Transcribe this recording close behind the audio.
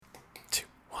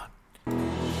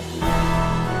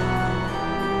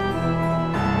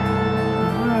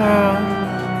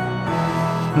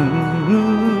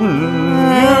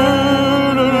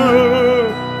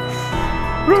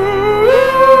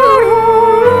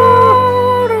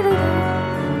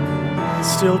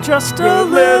just a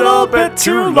little bit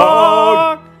too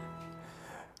long.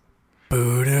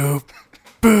 Boo-doo,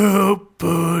 boo,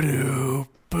 boo-doo,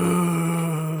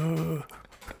 boo.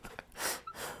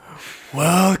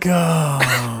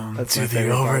 Welcome to the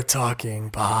Over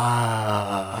Talking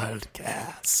Podcast.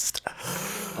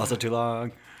 Also too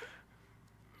long.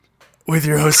 With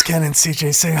your host Ken and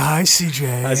CJ. Say hi,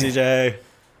 CJ. Hi, CJ.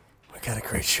 We got a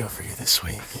great show for you this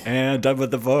week. And done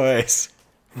with the voice.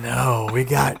 No, we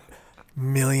got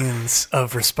millions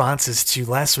of responses to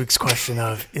last week's question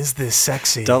of, is this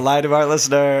sexy? Don't lie to our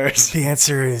listeners. The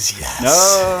answer is yes.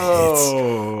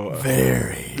 No. It's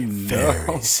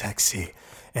very sexy.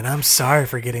 And I'm sorry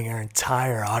for getting our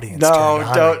entire audience turned No,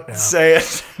 on don't right now. say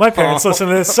it. My parents listen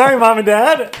to this. Sorry, Mom and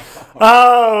Dad.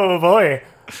 Oh, boy.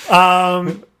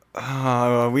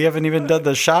 We haven't even done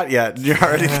the shot yet. You're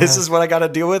already. This is what I got to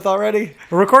deal with already?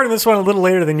 We're recording this one a little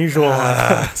later than usual.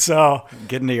 So,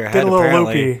 Get into your head, get a little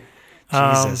apparently. loopy.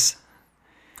 Jesus.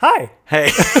 Hi. Hey.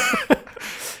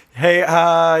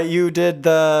 Hey, you did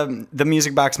the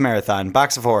Music Box Marathon,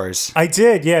 Box of Horrors. I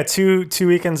did, yeah, two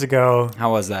weekends ago.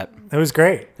 How was that? It was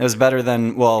great. It was better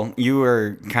than, well, you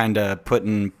were kind of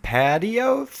putting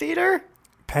patio theater?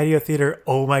 Patio theater,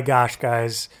 oh my gosh,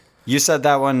 guys. You said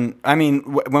that one. I mean,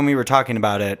 when we were talking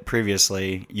about it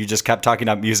previously, you just kept talking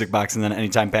about Music Box, and then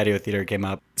anytime patio theater came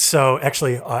up. So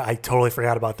actually, I totally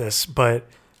forgot about this, but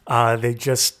they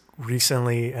just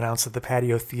recently announced that the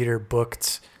patio theater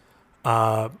booked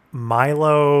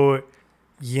Milo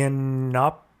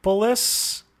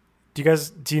Yiannopoulos. Do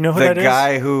you know who that is? The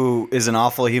guy who is an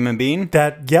awful human being?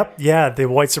 The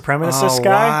white supremacist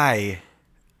guy. Why?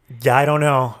 Yeah, I don't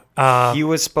know. He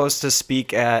was supposed to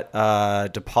speak at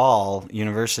DePaul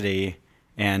University,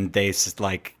 and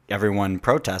everyone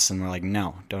protests and were like,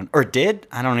 no, don't. Or did?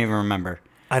 I don't even remember.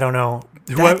 I don't know.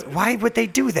 Why would they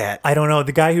do that? I don't know.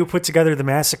 The guy who put together the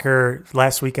massacre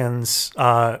last weekend's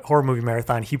horror movie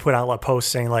marathon, he put out a post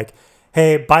saying like,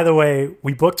 hey, by the way,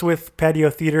 we booked with Patio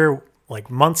Theater like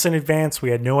months in advance. We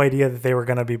had no idea that they were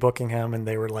going to be booking him. And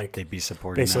they were like, They'd be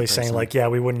supporting basically that saying person. like, yeah,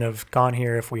 we wouldn't have gone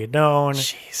here if we had known.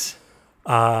 Jeez.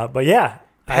 But yeah.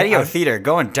 Patio theater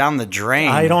going down the drain.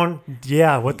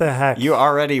 What the heck? You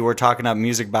already were talking about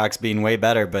Music Box being way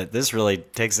better, but this really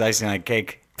takes the icing on the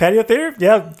cake. Patio theater?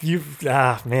 Yeah,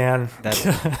 man. That's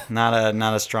not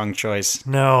a strong choice.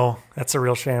 No, that's a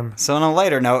real shame. So on a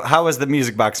lighter note, how was the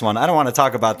Music Box one? I don't want to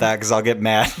talk about that because I'll get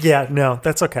mad. Yeah, no,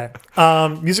 that's okay.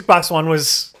 Music Box one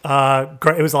was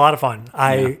great. It was a lot of fun.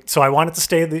 So I wanted to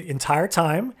stay the entire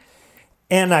time,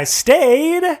 and I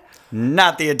stayed.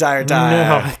 Not the entire time.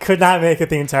 No, I could not make it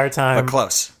the entire time. But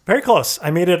close. Very close. I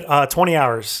made it 20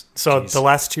 hours. So Jeez. the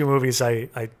last two movies I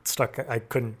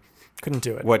couldn't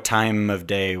do it. What time of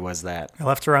day was that? I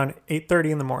left around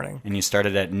 8:30 in the morning. And you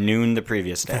started at noon the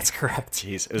previous day. That's correct.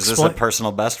 Jeez. Was this a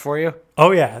personal best for you?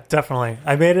 Oh, yeah, definitely.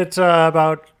 I made it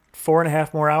about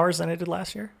 4.5 more hours than I did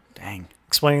last year. Dang.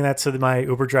 Explaining that to my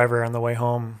Uber driver on the way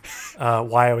home,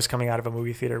 why I was coming out of a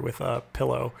movie theater with a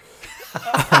pillow.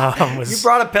 You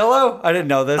brought a pillow? I didn't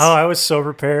know this. Oh, I was so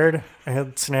prepared. I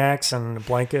had snacks and a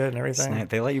blanket and everything.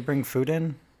 They let you bring food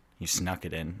in? You snuck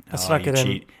it in. I snuck it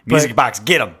cheat. in. Music Box,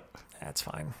 get them. That's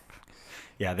fine.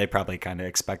 Yeah, they probably kind of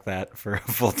expect that for a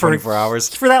full 24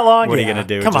 hours. For that long, What are you going to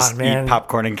do? Come Just on, man. eat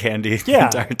popcorn and candy the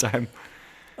entire time?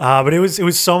 But it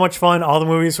was so much fun. All the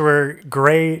movies were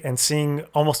great, and seeing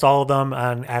almost all of them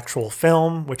on actual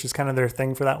film, which is kind of their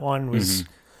thing for that one, was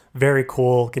very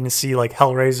cool. Getting to see like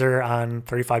Hellraiser on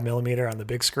 35 millimeter on the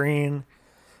big screen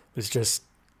was just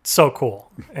so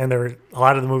cool. And there were a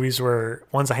lot of the movies were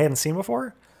ones I hadn't seen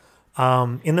before.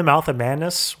 In the Mouth of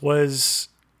Madness was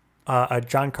a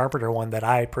John Carpenter one that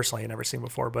I personally had never seen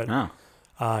before, but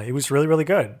it was really, really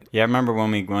good. Yeah, I remember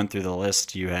when we went through the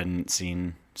list, you hadn't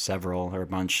seen several or a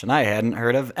bunch, and I hadn't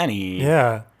heard of any.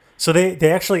 Yeah. So they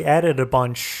actually added a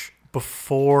bunch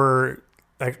before,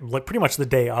 like pretty much the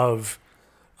day of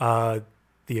the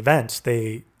event.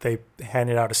 They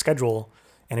handed out a schedule,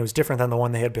 and it was different than the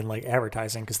one they had been like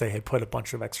advertising because they had put a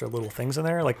bunch of extra little things in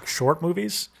there, like short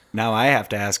movies. Now I have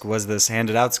to ask, was this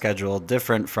handed out schedule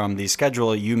different from the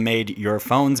schedule you made your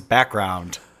phone's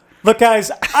background? Look, guys,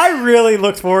 I really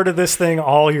looked forward to this thing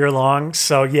all year long.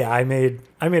 So yeah, I made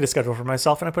a schedule for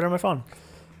myself and I put it on my phone.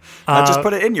 Just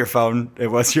put it in your phone. It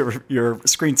was your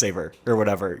screensaver or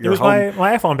whatever. It was my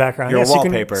iPhone background. Your So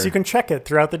wallpaper. you can check it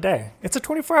throughout the day. It's a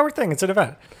 24-hour thing. It's an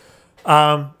event.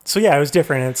 So yeah, it was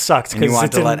different and it sucked And you because want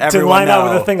it to didn't, let didn't everyone line out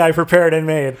know. with the thing I prepared and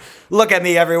made. Look at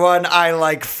me, everyone. I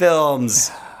like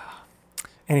films.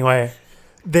 Anyway,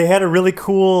 they had a really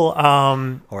cool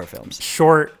Horror films.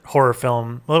 short horror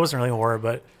film. Well, it wasn't really horror,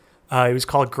 but it was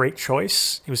called Great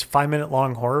Choice. It was a 5-minute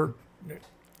long horror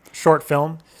short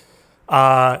film.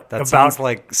 That sounds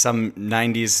like some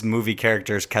 90s movie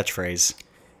character's catchphrase.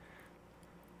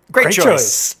 Great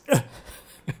choice.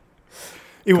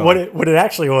 What it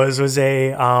actually was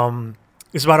it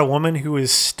was about a woman who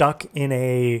was stuck in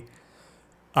a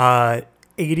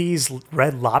 80s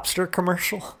Red Lobster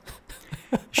commercial.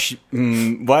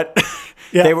 What?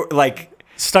 Yeah. They were like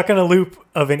stuck in a loop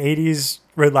of an 80s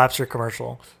Red Lobster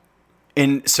commercial.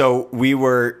 And so we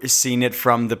were seeing it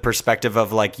from the perspective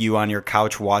of like you on your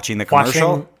couch watching the commercial.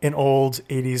 Watching an old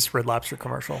 80s Red Lobster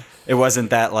commercial. It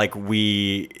wasn't that like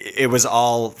it was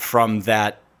all from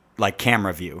that like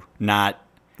camera view, not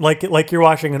like you're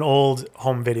watching an old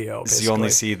home video. Basically. So you only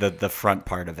see the front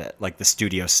part of it, like the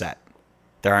studio set.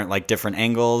 There aren't like different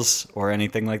angles or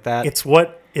anything like that. It's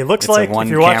what it looks like if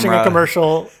you're watching a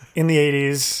commercial in the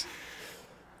 80s.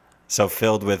 So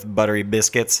filled with buttery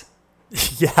biscuits.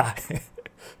 Yeah.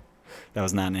 That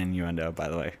was not an innuendo, by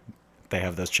the way. They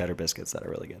have those cheddar biscuits that are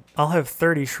really good. I'll have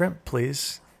 30 shrimp,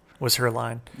 please, was her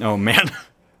line. Oh, man.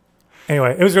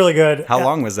 Anyway, it was really good. How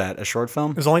long was that? A short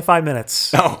film? It was only 5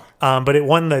 minutes. Oh. But it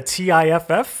won the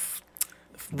TIFF.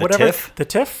 The TIFF? The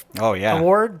TIFF yeah.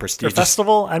 award. Prestigious. Or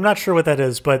festival. I'm not sure what that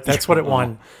is, but that's what it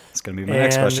won. It's going to be my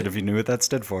next question if you knew what that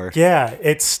stood for. Yeah,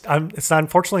 it's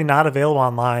unfortunately not available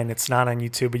online. It's not on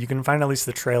YouTube, but you can find at least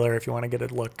the trailer if you want to get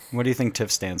a look. What do you think TIFF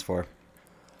stands for?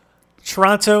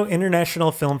 Toronto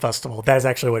International Film Festival. That is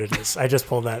actually what it is. I just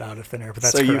pulled that out of thin air, but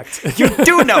that's correct. You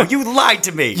do know. You lied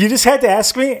to me. You just had to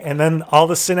ask me, and then all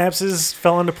the synapses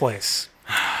fell into place.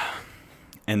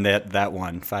 And that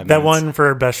one, 5 minutes. That one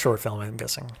for best short film, I'm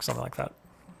guessing. Something like that.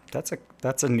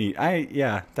 That's a neat.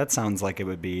 That sounds like it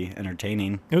would be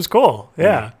entertaining. It was cool.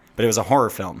 Yeah. But it was a horror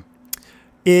film.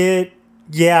 It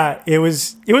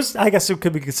was. I guess it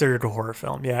could be considered a horror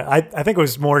film. Yeah, I think it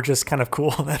was more just kind of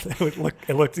cool that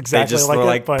it looked exactly they just like were it.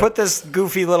 Like, but put this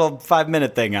goofy little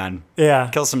 5-minute thing on. Yeah,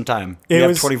 kill some time. You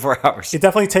have 24 hours. It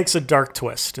definitely takes a dark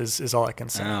twist. Is all I can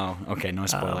say. Oh, okay. No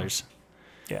spoilers.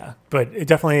 Yeah, but it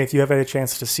definitely, if you have a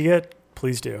chance to see it,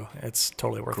 please do. It's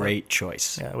totally worth it. Great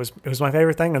choice. Yeah, it was my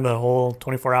favorite thing in the whole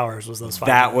 24 hours was those 5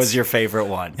 That minutes. was your favorite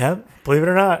one. Yeah, believe it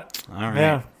or not. All right.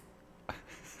 Yeah.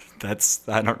 I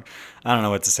don't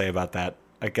know what to say about that.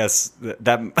 I guess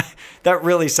that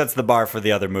really sets the bar for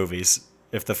the other movies.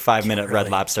 If the 5-minute Red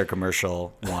Lobster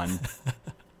commercial won.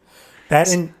 That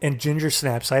and Ginger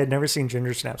Snaps. I had never seen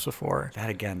Ginger Snaps before. That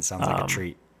again sounds like a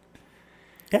treat.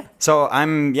 Yeah. So I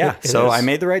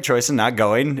made the right choice in not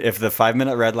going. If the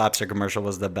 5-minute Red Lobster commercial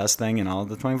was the best thing in all of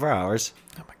the 24 hours.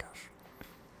 Oh my gosh.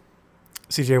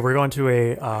 CJ, we're going to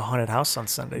a haunted house on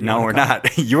Sunday. No, we're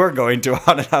not. You are going to a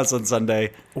haunted house on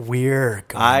Sunday. We're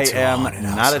going I to a am haunted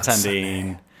house not on attending.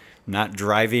 Sunday. Not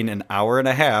driving an hour and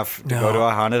a half to go to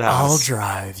a haunted house. I'll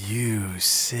drive. You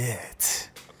sit.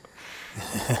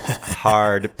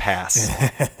 Hard pass.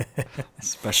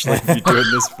 Especially if you're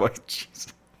doing this voice.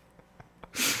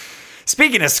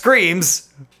 Speaking of screams,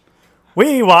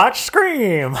 we watched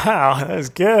Scream. Wow, that was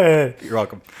good. You're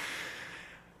welcome.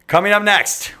 Coming up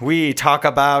next, we talk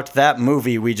about that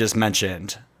movie we just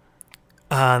mentioned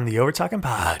on the Overtalking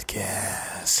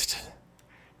podcast.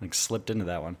 Like slipped into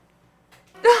that one.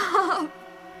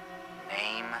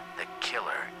 Name the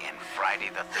killer in Friday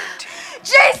the 13th.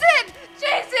 Jason!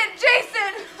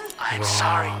 Jason! I'm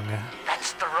sorry.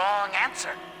 That's the wrong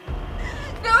answer.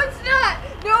 No, it's not.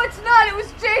 It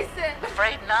was Jason.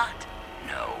 Afraid not?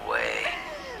 No way.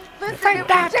 Listen, it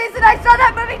was Jason. I saw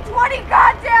that movie 20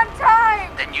 goddamn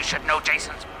times. Then you should know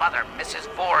Jason's mother, Mrs.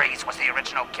 Voorhees, was the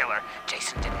original killer.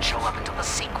 Jason didn't show up until the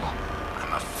sequel.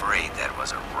 I'm afraid that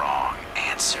was a wrong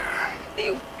answer.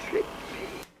 You tricked me.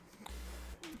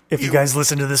 If you guys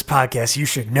listen to this podcast, you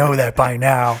should know that by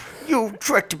now. You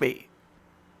tricked me.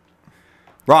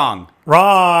 Wrong.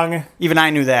 Even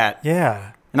I knew that.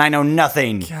 Yeah. And I know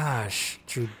nothing. Gosh,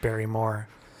 Drew Barrymore.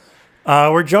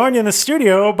 We're joined in the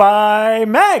studio by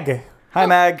Meg. Hi,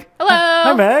 Meg. Hello.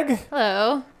 Hi, Meg.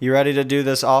 Hello. You ready to do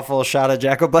this awful shot of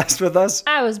Jack Blast with us?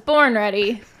 I was born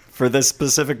ready. For this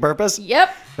specific purpose?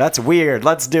 Yep. That's weird.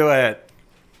 Let's do it.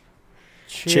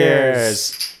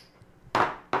 Cheers.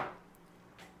 Well,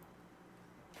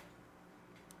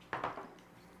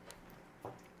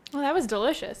 that was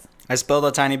delicious. I spilled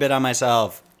a tiny bit on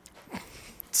myself.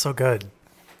 So good.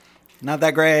 Not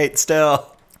that great,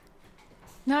 still.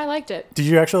 No, I liked it. Did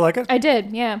you actually like it? I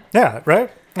did, yeah. Yeah, right?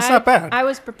 That's not bad. I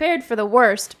was prepared for the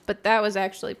worst, but that was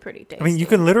actually pretty tasty. I mean, you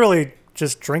can literally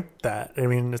just drink that. I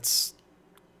mean, it's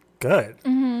good.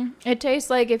 Mm-hmm. It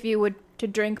tastes like if you would to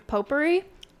drink potpourri.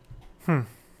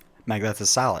 Meg, that's a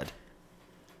salad.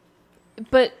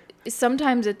 But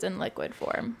Sometimes it's in liquid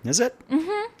form. Is it?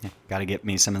 Mm-hmm. Yeah, got to get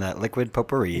me some of that liquid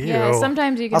potpourri. Yeah, Ew.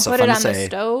 sometimes you can Also put fun it to on the say.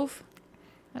 stove.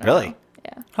 I don't Really? know.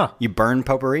 Yeah. You burn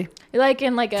potpourri? Like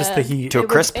in like Just a the heat. To a it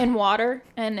was crisp? in water,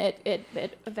 and it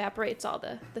evaporates all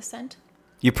the scent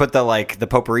You put the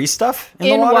potpourri stuff in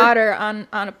the in water? water on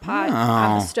a pot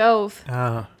on the stove,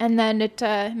 Oh. and then it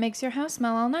makes your house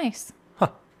smell all nice.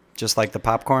 Just like the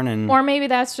popcorn and... Or maybe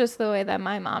that's just the way that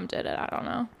my mom did it. I don't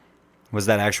know. Was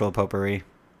that actual potpourri?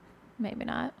 Maybe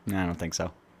not. No, I don't think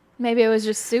so. Maybe it was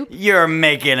just soup. You're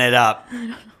making it up.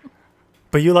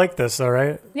 But you like this, though,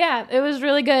 right? Yeah, it was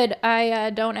really good.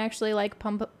 I don't actually like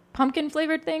pumpkin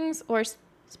flavored things or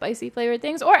spicy flavored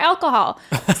things or alcohol.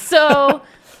 So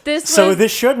This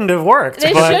shouldn't have worked.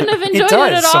 they but shouldn't have enjoyed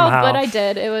does it at all, somehow. but I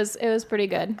did. It was pretty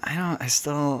good. I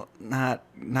still not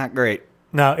great.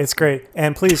 No, it's great.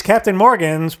 And please, Captain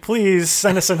Morgan's, please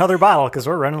send us another bottle because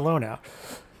we're running low now.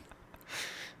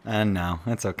 No,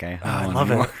 that's okay. I don't love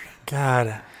anymore. it.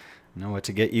 God, Know what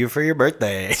to get you for your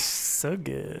birthday. so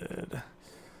good.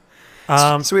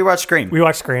 So we watched Scream. We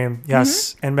watched Scream,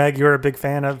 yes. Mm-hmm. And Meg, you're a big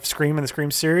fan of Scream and the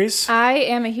Scream series. I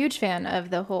am a huge fan of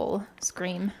the whole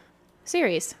Scream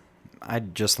series. I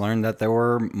just learned that there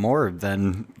were more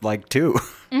than like 2.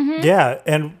 Yeah,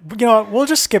 and you know what? We'll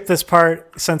just skip this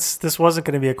part since this wasn't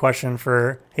going to be a question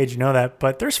for Hey, did you know that?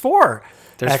 But there's 4.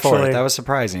 There's actually. 4. That was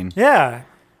surprising. Yeah,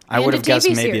 I And would a have guessed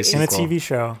TV maybe a series. sequel. in a TV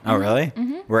show. Oh, really?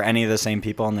 Were any of the same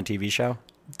people on the TV show?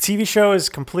 TV show is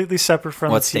completely separate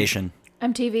from What the station?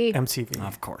 MTV. MTV.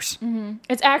 Of course.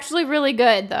 It's actually really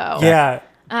good, though. Yeah,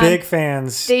 big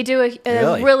fans. They do a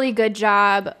Really? really good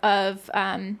job of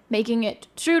making it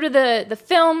true to the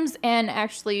films and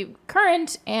actually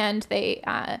current, and they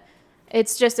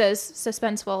it's just as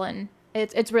suspenseful, and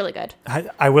it's really good.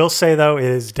 I will say though, it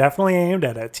is definitely aimed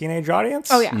at a teenage audience.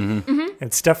 Oh yeah,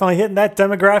 It's definitely hitting that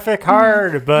demographic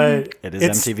hard, but It is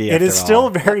it's, MTV It is after still all.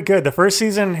 very good. The first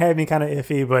season had me kind of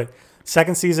iffy, but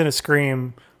second season of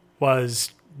Scream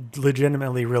was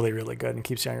legitimately really, really good and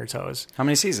keeps you on your toes. How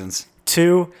many seasons?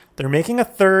 2, they're making a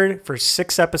third for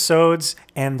 6 episodes,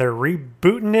 and they're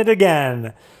rebooting it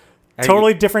again.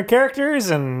 Totally different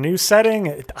characters and new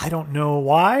setting. I don't know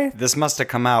why. This must have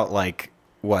come out like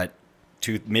what?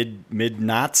 Mid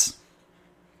knots?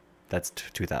 That's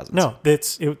 2000s. No,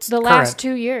 it's the current. last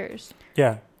 2 years.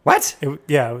 Yeah, What? it was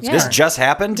Yeah. This just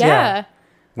happened? Yeah,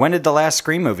 When did the last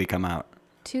Scream movie come out?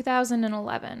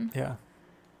 2011. yeah,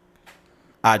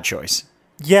 Odd choice.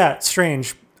 yeah.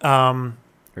 Strange.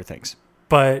 Or things.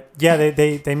 But yeah,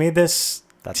 they made this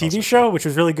That's TV also show, which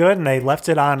was really good, and they left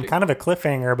it on kind of a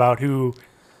cliffhanger about who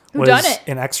was done it?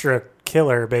 an extra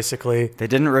killer, basically. They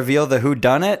didn't reveal the who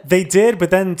done it? They did,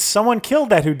 but then someone killed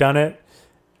that whodunit,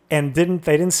 and they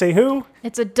didn't say who,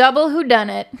 It's a double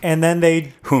whodunit. and then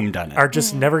they Whom done it? are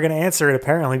just never going to answer it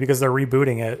apparently because they're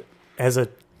rebooting it as a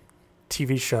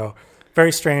TV show.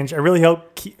 Very strange. I really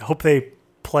hope they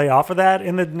play off of that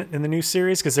in the new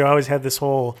series because they always had this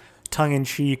whole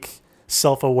tongue-in-cheek,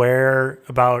 self-aware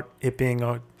about it being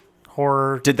a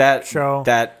horror Did that show.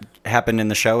 that happen in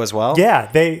the show as well? Yeah,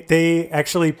 they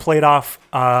actually played off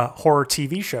horror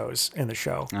TV shows in the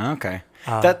show. Okay.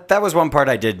 That was one part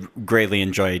I did greatly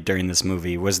enjoy during this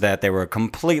movie was that they were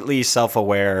completely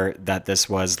self-aware that this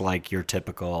was like your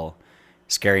typical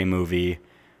scary movie.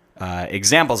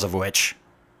 Examples of which,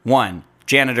 1,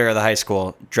 janitor of the high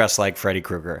school dressed like Freddy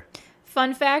Krueger.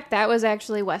 Fun fact: that was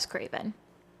actually Wes Craven.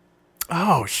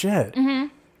 Oh shit!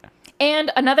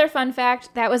 And another fun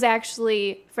fact: that was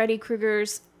actually Freddy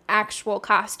Krueger's actual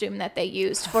costume that they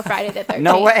used for Friday the 13th.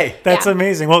 No way. That's Yeah.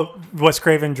 amazing. Well, Wes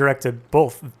Craven directed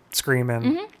both Scream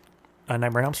and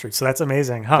Nightmare on Elm Street, so that's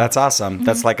amazing, huh? That's awesome.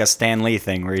 That's like a Stan Lee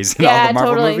thing where he's in Yeah, all the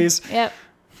Marvel totally. movies. Yep.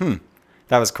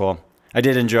 That was cool. I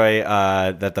did enjoy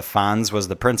that the Fonz was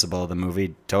the principal of the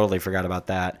movie. Totally forgot about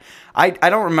that. I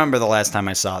don't remember the last time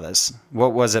I saw this.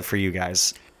 What was it for you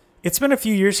guys? It's been a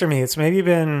few years for me. It's maybe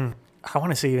been, I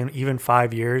want to say even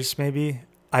 5 years, maybe.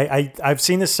 I've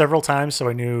seen this several times, so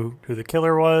I knew who the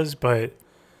killer was, but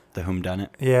The Whom Done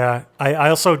It? yeah, I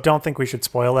also don't think we should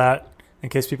spoil that in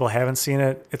case people haven't seen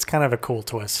it. It's kind of a cool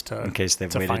twist to, In case they've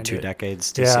to waited find 2 it.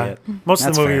 decades to see Yeah, it. most of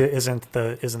That's the movie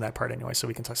fair. isn't that part anyway, so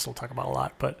we can still talk about a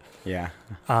lot. But Yeah.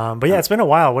 yeah, it's been a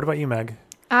while. What about you, Meg?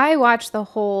 I watch the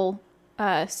whole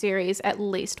series at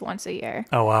least once a year.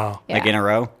 Oh wow, Yeah. Like in a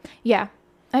row? Yeah,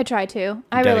 I try to.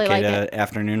 I really like Dedicate it. an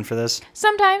afternoon for this?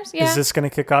 Sometimes, yeah. is this going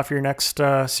to kick off your next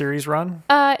series run?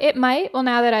 It might. Well,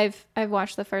 now that I've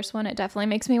watched the first one, it definitely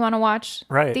makes me want to watch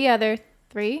Right. the other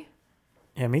 3.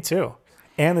 Yeah, me too.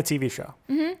 And the TV show,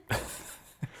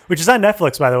 which is on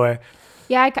Netflix, by the way.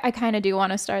 Yeah, I kind of do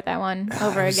want to start that one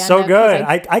over again. So though, 'cause good.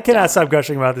 I I cannot stop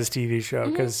gushing about this TV show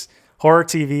because horror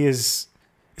TV is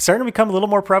starting to become a little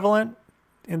more prevalent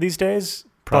in these days.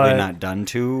 Probably but not done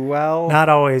too well. Not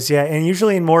always, yeah. And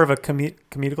usually in more of a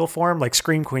comedical form, like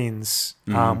Scream Queens,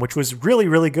 which was really,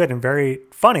 really good and very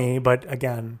funny. But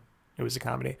again, it was a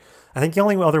comedy. I think the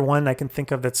only other one I can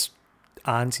think of that's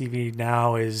on TV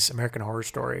now is American Horror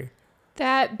Story.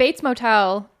 That Bates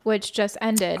Motel, which just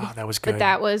ended. Oh, that was good. But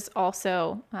that was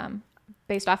also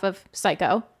based off of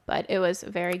Psycho, but it was a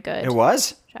very good It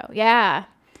was? show. Yeah.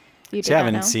 You See, I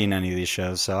haven't seen any of these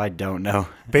shows, so I don't know.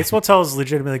 Bates Motel is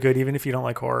legitimately good, even if you don't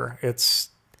like horror. It's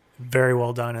very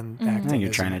well done, and Mm-hmm. acting You're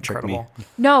is trying to trick me. incredible.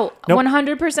 No, Nope.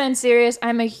 100% serious.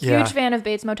 I'm a huge Yeah. fan of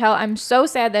Bates Motel. I'm so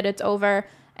sad that it's over,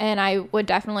 and I would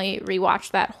definitely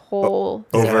rewatch that whole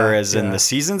Over as in yeah. the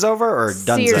season's over or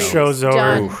series. Dunzo? The show's over.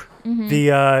 Done.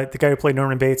 The guy who played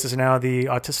Norman Bates is now the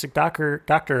autistic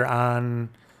doctor on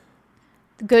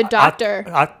Good Doctor.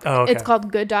 oh, okay. It's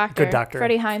called Good Doctor. Good Doctor.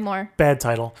 Freddie Highmore. Bad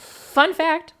title. Fun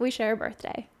fact, we share a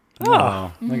birthday.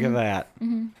 Oh, look at that.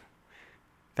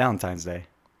 Valentine's Day.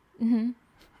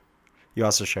 You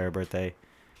also share a birthday.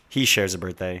 He shares a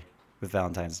birthday with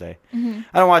Valentine's Day. I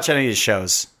don't watch any of these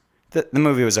shows. The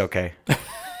movie was okay.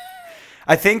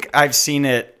 I think I've seen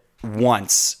it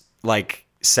once, like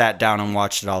sat down and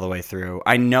watched it all the way through.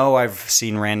 I know I've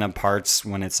seen random parts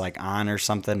when it's like on or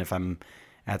something. If I'm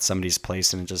at somebody's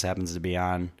place and it just happens to be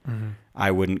on,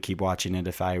 I wouldn't keep watching it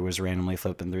if I was randomly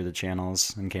flipping through the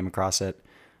channels and came across it.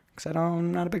 Because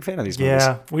I'm not a big fan of these movies.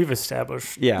 Yeah, we've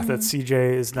established Yeah. that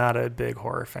CJ is not a big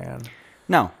horror fan.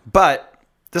 No, but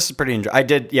this is pretty.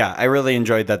 I really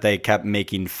enjoyed that they kept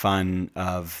making fun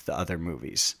of the other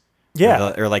movies.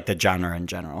 Yeah. or like the genre in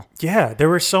general. Yeah, there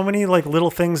were so many like little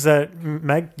things that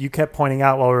Meg, you kept pointing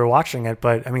out while we were watching it.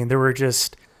 But I mean, there were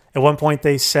just at one point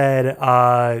they said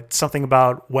something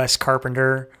about Wes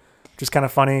Carpenter, which is kind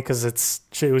of funny because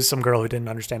it was some girl who didn't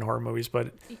understand horror movies, but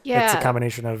it's a Yeah.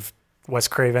 combination of Wes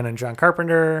Craven and John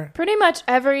Carpenter. Pretty much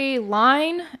every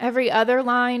other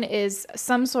line is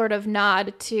some sort of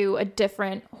nod to a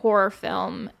different horror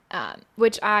film,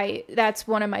 that's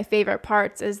one of my favorite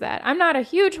parts is that I'm not a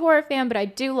huge horror fan, but I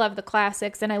do love the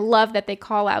classics, and I love that they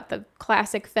call out the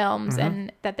classic films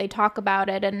and that they talk about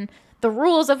it and the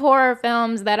rules of horror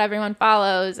films that everyone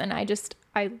follows, and I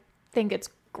think it's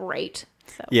great.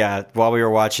 So. Yeah, while we were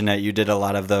watching it, you did a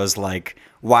lot of those like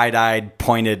wide-eyed,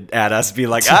 pointed at us, be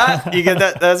like, you get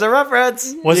that? That's a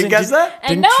reference. You guess that?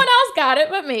 And no one else got it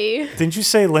but me. Didn't you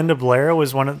say Linda Blair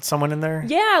was someone in there?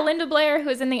 Yeah, Linda Blair,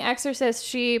 who's in The Exorcist,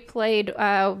 she played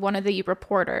one of the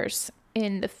reporters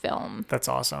in the film That's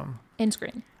awesome. in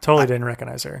Scream. Totally didn't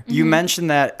recognize her. You mentioned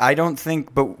that. I don't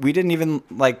think, but we didn't even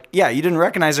you didn't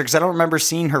recognize her because I don't remember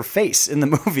seeing her face in the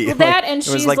movie. Well, that and it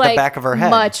was she's like the back of her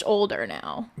head. much older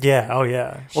now. Yeah. Oh,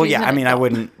 yeah. Well, She's yeah. an I mean, I adult.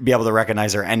 wouldn't be able to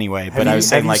recognize her anyway. But I was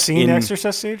saying, have like, you seen The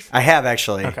Exorcist, Sage? I have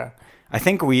actually. Okay. I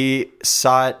think we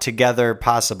saw it together,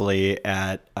 possibly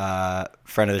at a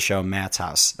friend of the show, Matt's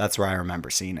house. That's where I remember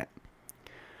seeing it.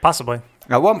 Possibly.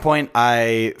 At one point,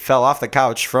 I fell off the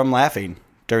couch from laughing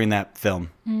during that film.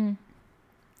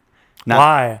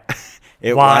 Why?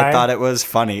 I Why? thought it was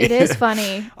funny. It is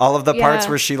funny. All of the parts Yeah.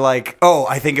 where she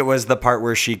I think it was the part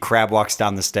where she crab walks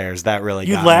down the stairs. That really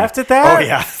You got laughed me. at that? Oh,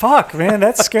 yeah. Fuck, man.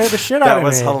 That scared the shit out That of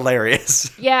was me.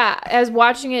 hilarious. Yeah, as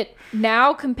watching it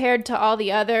now compared to all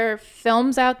the other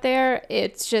films out there,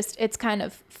 it's kind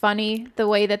of funny the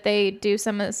way that they do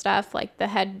some of the stuff, like the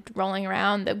head rolling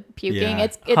around, the puking. Yeah.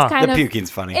 It's Huh. kind The of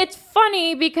puking's funny. It's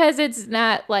funny because it's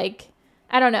not like,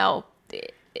 I don't know,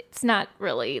 it's not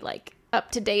really like up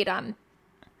to date on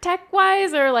tech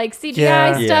wise or like CGI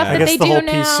Yeah. stuff Yeah. that I guess they the do whole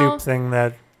now. pea soup thing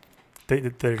that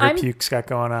her I'm- puke's got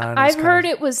going on. I've heard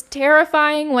it was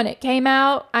terrifying when it came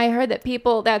out. I heard that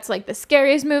that's like the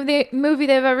scariest movie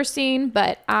they've ever seen,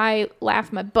 but I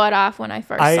laughed my butt off when I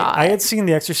first saw it. I had seen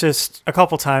The Exorcist a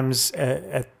couple times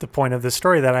at the point of the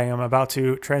story that I am about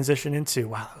to transition into.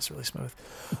 Wow, that was really smooth.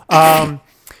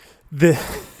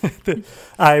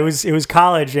 It was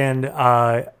college, and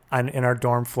in our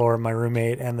dorm floor, my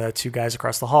roommate and the two guys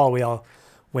across the hall, we all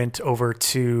went over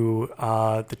to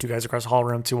the two guys across the hall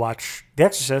room to watch The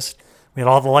Exorcist. We had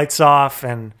all the lights off,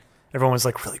 and everyone was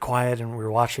like really quiet, and we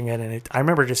were watching it. And I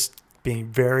remember just being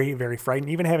very, very frightened,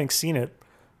 even having seen it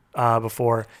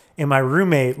before. And my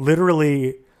roommate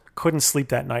literally couldn't sleep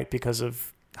that night because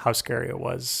of how scary it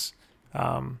was.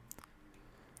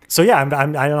 So yeah, I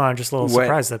don't know. I'm just a little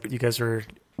surprised that you guys were.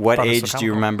 What thought it was so age do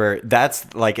you comical. remember?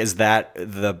 That's like, is that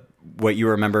what you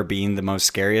remember being the most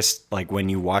scariest? Like when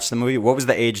you watched the movie, what was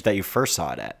the age that you first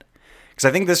saw it at? Because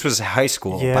I think this was high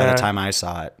school by Yeah. the time I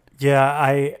saw it.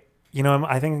 Yeah,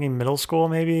 I think in middle school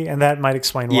maybe, and that might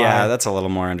explain why. Yeah, that's a little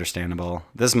more understandable.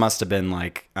 This must have been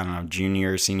like, I don't know,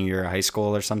 junior, senior year of high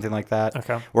school or something like that.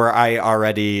 Okay. Where I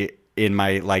already, in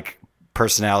my like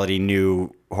personality,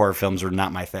 knew horror films were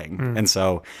not my thing. And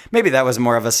so maybe that was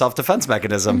more of a self-defense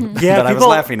mechanism that I was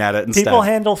laughing at it instead. People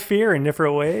handle fear in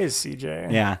different ways,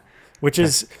 CJ. Yeah. Which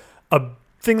is a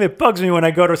thing that bugs me when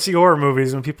I go to see horror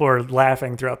movies when people are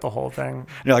laughing throughout the whole thing. And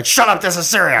you're like, shut up, this is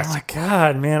serious. Oh my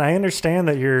God, man, I understand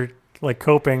that you're like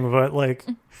coping, but like,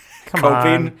 come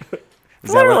Coping? on.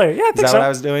 Is that Literally, yeah, I is think that so. what I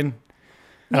was doing?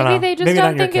 I don't Maybe know. they just Maybe not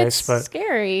don't in your think case, it's but-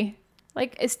 scary.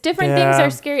 Like, it's different things Yeah. are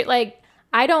scary. Like,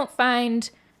 I don't find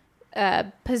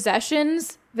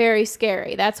possessions very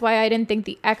scary. That's why I didn't think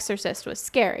The Exorcist was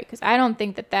scary, because I don't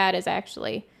think that is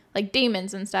actually, like,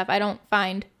 demons and stuff, I don't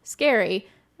find scary.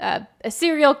 A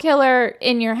serial killer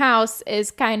in your house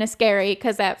is kind of scary,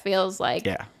 because that feels like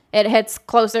it hits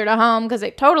closer to home, because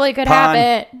it totally could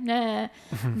happen. Nah.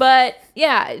 But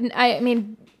yeah, I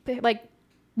mean, like,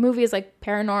 movies like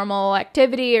Paranormal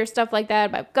Activity or stuff like that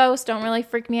about ghosts don't really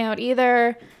freak me out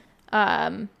either.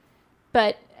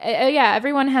 But yeah,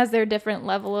 everyone has their different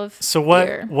level of So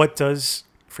fear. what does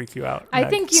freak you out? I Meg?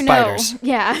 think you Spiders. know.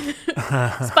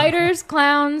 Yeah. Spiders,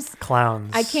 clowns.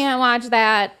 Clowns. I can't watch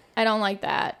that. I don't like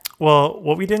that. Well,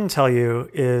 what we didn't tell you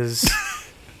is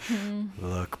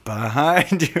Look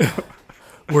behind you.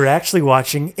 we're actually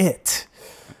watching it.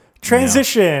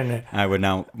 Transition. I would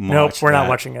not watch Nope, we're not that.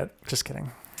 watching it. Just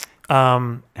kidding.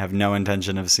 Have no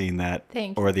intention of seeing that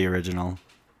Thank or the original.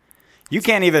 You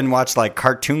can't even watch like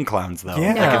cartoon clowns though.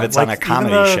 Yeah, Like if it's on a even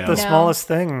comedy show. the No. smallest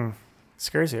thing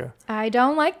scares you. I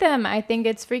don't like them. I think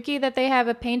it's freaky that they have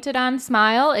a painted on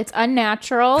smile. It's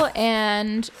unnatural,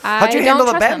 and How'd you I handle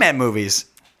don't the trust Batman them. movies?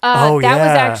 Oh, That was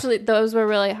yeah. actually, those were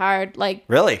really hard. Like,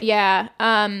 Really? yeah.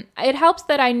 It helps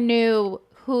that I knew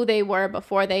who they were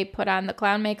before they put on the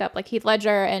clown makeup, like Heath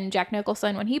Ledger and Jack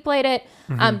Nicholson when he played it.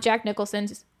 Mm-hmm. Jack Nicholson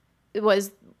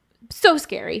was so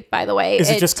scary, by the way. Is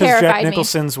it just because Jack terrified me.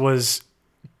 Nicholson's was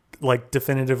like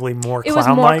definitively more It was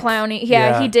more clown-like? clowny.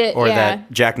 Yeah, he did. Or yeah.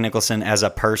 that Jack Nicholson as a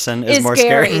person is more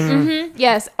scary? Mm-hmm.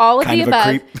 Yes, all of Kind the of a above.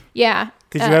 creep. Yeah.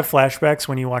 Did you have flashbacks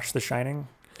when you watched The Shining?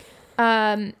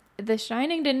 The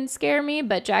Shining didn't scare me,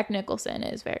 but Jack Nicholson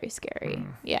is very scary.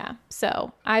 Yeah.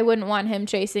 So I wouldn't want him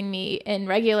chasing me in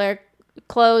regular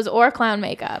clothes or clown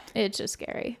makeup. It's just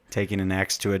scary. Taking an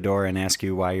axe to a door and ask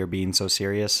you why you're being so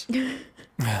serious.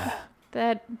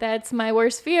 That's my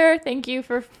worst fear. Thank you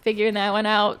for figuring that one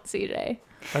out, CJ.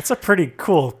 That's a pretty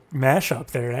cool mashup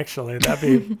there, actually.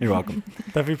 You're welcome.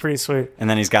 That'd be pretty sweet. And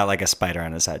then he's got like a spider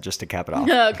on his head just to cap it off.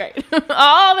 Oh, great.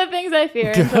 All the things I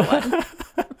fear into one.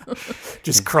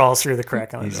 Just crawls through the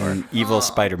crack on the He's door. an evil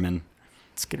Spider-Man.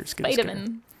 Skitter, skitter, skitter.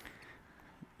 Vitamin.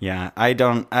 Yeah,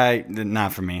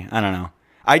 not for me. I don't know.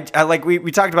 I like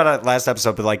we talked about it last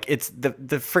episode, but like it's the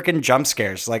freaking jump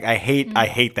scares. Like I hate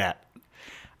that.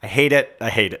 I hate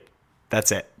it.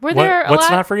 That's it. Were there What's a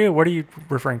lot? not for you? What are you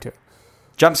referring to?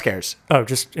 Jump scares Oh,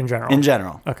 just in general. in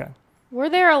general. Okay. Were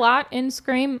there a lot in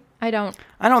Scream? I don't.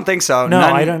 I don't think so. No,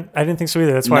 None, I didn't think so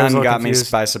either. That's why I was a None little got me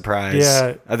confused. by surprise.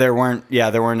 Yeah. There weren't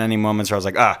any moments where I was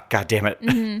like, god damn it.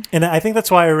 And I think that's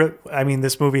why I mean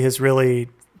this movie has really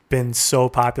been so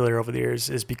popular over the years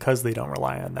is because they don't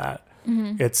rely on that.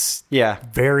 It's Yeah.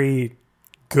 very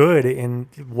good in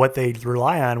what they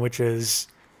rely on, which is,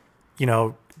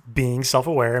 being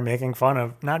self-aware and making fun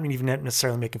of, not even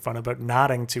necessarily making fun of, but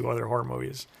nodding to other horror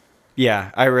movies.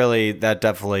 Yeah, that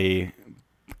definitely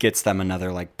gets them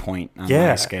another like point on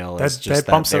my scale. It's just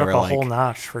that bumps they it up were, a like, whole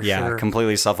notch for sure.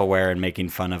 completely self-aware and making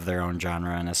fun of their own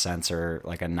genre in a sense, or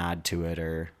like a nod to it,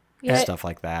 or Yeah, stuff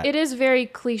like that. It is very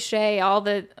cliche. All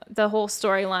the whole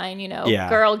storyline. Yeah.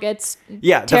 Girl gets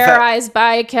Yeah, terrorized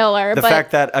by a killer. The but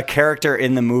fact that a character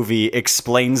in the movie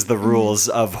explains the rules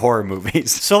of horror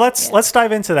movies. So let's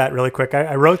dive into that really quick.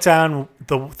 I wrote down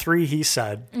the three he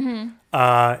said,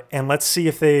 and let's see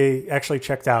if they actually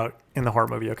checked out in the horror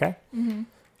movie. Okay.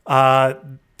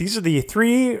 These are the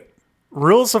three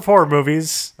rules of horror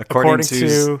movies According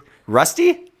to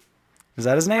Rusty? Is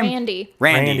that his name? Randy.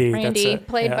 Randy. That's Randy, it,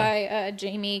 played yeah. by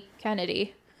Jamie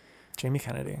Kennedy. Jamie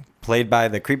Kennedy. Played by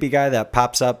the creepy guy that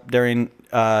pops up during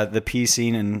the pee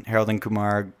scene in Harold and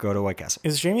Kumar Go to White Castle.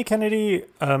 Is Jamie Kennedy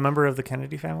a member of the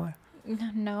Kennedy family?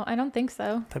 No, I don't think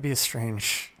so. That'd be a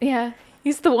strange. Yeah,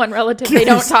 he's the one relative they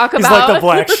don't talk He's about. like the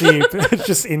black sheep,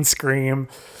 just in Scream.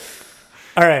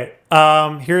 All right.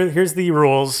 Here's the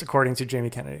rules according to Jamie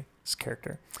Kennedy's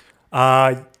character.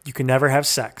 You can never have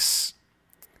sex.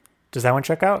 Does that one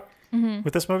check out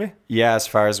with this movie? Yeah, as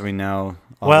far as we know,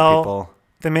 all the Well, people.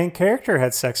 the main character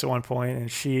had sex at one point,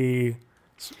 and she.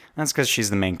 That's because she's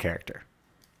the main character.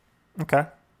 Okay.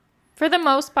 For the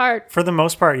most part. For the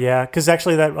most part, yeah. Because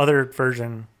actually, that other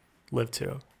version lived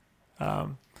too.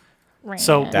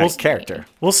 So That character.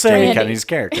 We'll Jamie say Kennedy's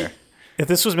character. if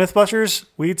this was Mythbusters,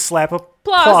 we'd slap a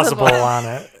Plausible. plausible on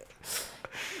it.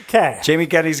 Okay. Jamie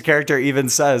Kennedy's character even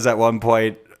says at one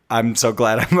point, "I'm so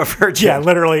glad I'm a virgin." Yeah,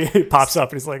 literally, it pops up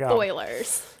and he's like, "Oh,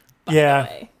 Spoilers. by yeah, the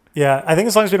way. yeah." I think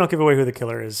as long as we don't give away who the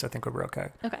killer is, I think we're okay.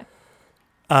 Okay.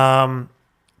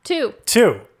 2,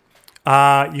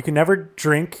 you can never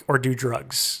drink or do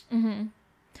drugs.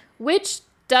 Which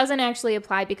doesn't actually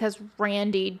apply because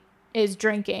Randy is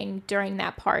drinking during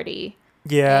that party.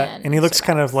 Yeah, and he looks survives.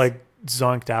 kind of like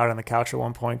zonked out on the couch at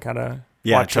one point, kind of.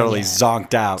 Yeah, totally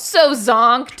zonked out. So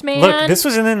zonked, man. Look, this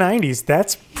was in the 90s.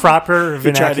 That's proper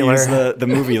We tried to vernacular. use the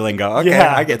movie lingo. Okay,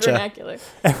 Yeah. I get you. vernacular.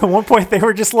 At one point, they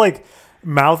were just like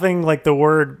mouthing like the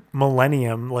word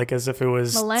millennium, like as if it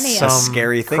was Millennium. some A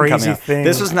scary thing crazy coming out. thing.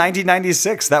 This was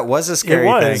 1996. That was a it scary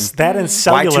was thing. that and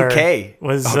cellular Y2K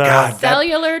was. Oh, God.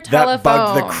 Cellular That telephone.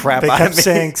 bugged the crap They out kept of me.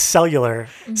 saying cellular.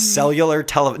 Cellular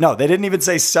telephone. No, they didn't even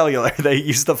say cellular. They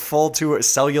used the full to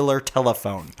cellular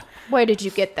telephone. Where did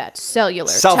you get that cellular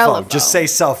Cell telephone? phone. Just say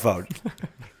cell phone.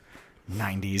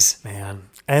 90s. Man.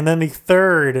 And then the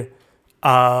third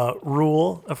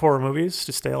rule of horror movies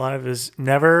to stay alive is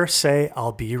never say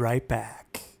 "I'll be right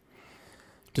back."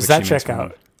 Does Which that she check makes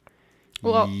out?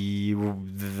 Well,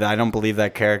 I don't believe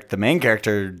that character. The main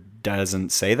character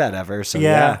doesn't say that ever. So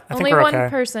Yeah, I think only we're one okay.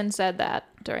 person said that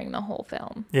during the whole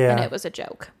film. Yeah. And it was a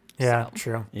joke. Yeah, So.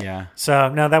 true. yeah. So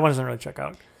no, that one doesn't really check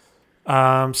out.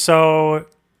 So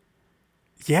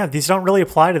yeah, these don't really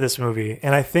apply to this movie,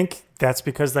 and I think that's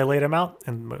because they laid them out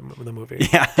in the movie.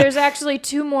 Yeah. There's actually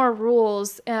 2 more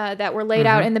rules that were laid Mm-hmm.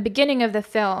 out in the beginning of the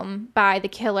film by the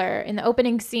killer. In the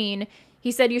opening scene,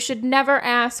 he said you should never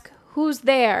ask who's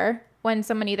there when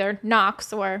someone either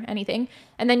knocks or anything.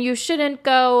 And then you shouldn't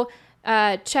go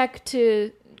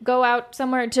go out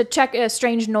somewhere to check a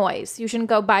strange noise. You shouldn't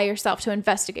go by yourself to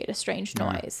investigate a strange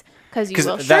noise because you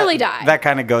will surely die. That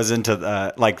kind of goes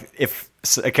into like if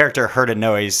a character heard a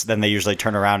noise, then they usually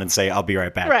turn around and say, "I'll be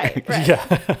right back." right.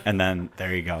 Yeah. And then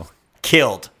there you go.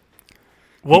 Killed.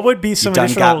 What would be some done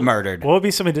additional got murdered. What would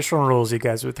be some additional rules you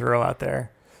guys would throw out there?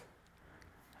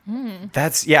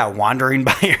 That's wandering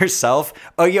by yourself.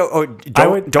 Don't I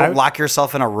would- lock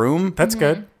yourself in a room. That's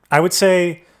good. I would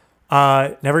say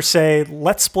never say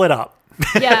 "let's split up."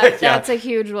 Yeah, that's a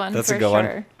huge one That's for a good one.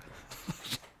 sure.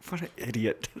 What an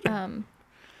idiot.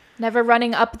 Never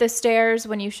running up the stairs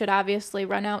when you should obviously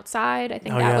run outside. I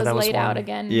think Oh, that yeah, was that was laid one. out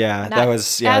again. Yeah, Not that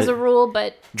was- yeah. as a rule,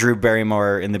 but Drew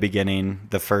Barrymore in the beginning,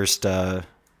 the first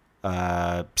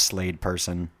Slade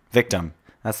person. Victim.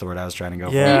 That's the word I was trying to go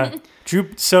for. Yeah. Drew.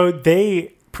 So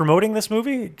they promoting this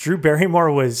movie. Drew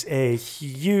Barrymore was a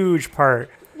huge part.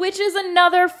 which is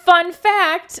another fun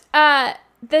fact.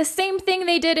 The same thing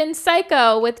they did in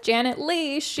Psycho with Janet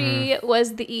Leigh. She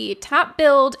was the top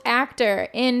billed actor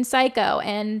in Psycho,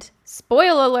 and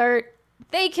spoiler alert,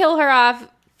 they kill her off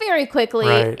very quickly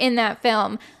Right. in that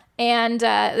film. And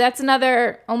that's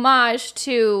another homage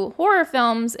to horror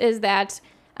films, is that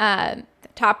the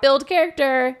top billed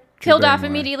character killed off Barrymore.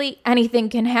 immediately. Anything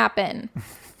can happen.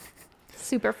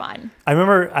 Super fun. I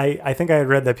remember. I think I had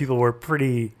read that people were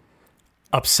pretty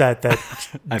upset that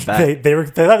I bet. they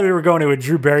thought they were going to a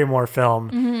Drew Barrymore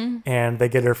film, and they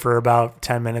get her for about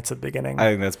 10 minutes at the beginning.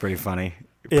 I think that's pretty funny.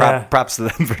 Yeah. Props to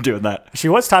them for doing that. She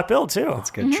was top billed too. It's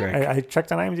a good trick. I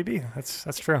checked on IMDb.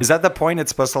 That's true. Is that the point? It's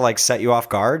supposed to like set you off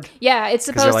guard? Yeah, it's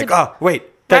Because you're supposed like, to. oh, wait,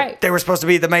 Right. they were supposed to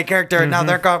be the main character, and now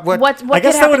they're gone. What? What I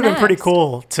guess could that would have happen been pretty next?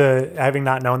 cool to having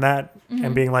not known that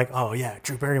and being like, oh yeah,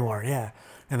 Drew Barrymore, yeah,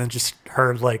 and then just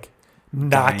her like not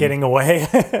Dying. getting away.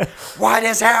 What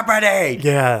is happening?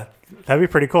 Yeah, that'd be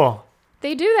pretty cool.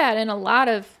 They do that in a lot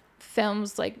of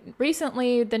films. Like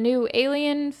recently, the new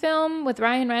Alien film with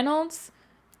Ryan Reynolds.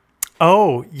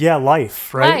 Oh yeah,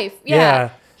 Life, right? Life,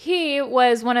 yeah. He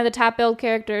was one of the top billed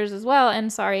characters as well.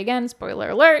 And sorry again,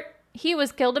 spoiler alert, he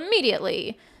was killed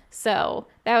immediately. So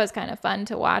that was kind of fun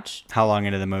to watch. How long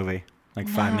into the movie? Like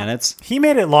 5 minutes? He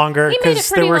made it longer He made it because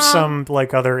there pretty were long. some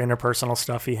like other interpersonal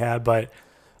stuff he had, but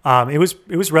it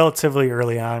was relatively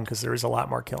early on because there was a lot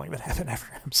more killing that happened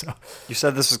after him. So You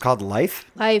said this was called Life?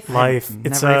 Life. Life, Never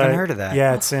it's even heard of that.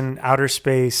 Yeah, it's an outer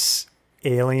space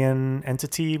alien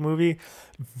entity movie.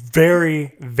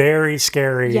 Very, very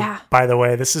scary. Yeah. By the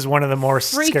way, this is one of the more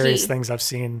Freaky. scariest things I've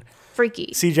seen.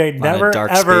 Freaky. CJ, A lot of never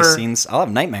dark ever space scenes. I'll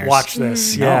have nightmares. watch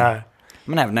this. No. Yeah. I'm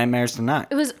going to have nightmares tonight.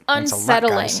 It was Thanks a lot,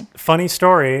 unsettling. guys. Funny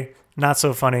story, not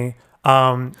so funny.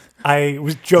 I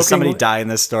was joking. Does somebody die in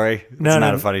this story? It's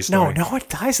not a funny story. No one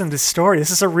dies in this story. This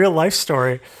is a real life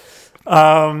story.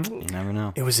 You never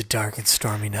know. It was a dark and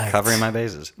stormy night. Covering my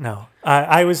bases. No,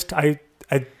 I was That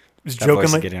voice is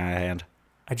jokingly getting out of hand.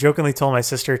 I jokingly told my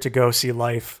sister to go see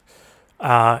Life,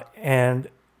 and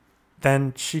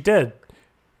then she did.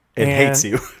 It And- hates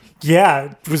you.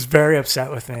 Yeah, was very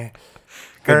upset with me.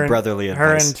 Good brotherly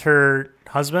Her advice. and her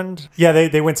husband. Yeah,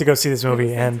 they went to go see this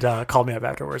movie and called me up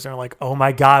afterwards. And were like, "Oh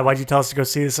my god, why'd you tell us to go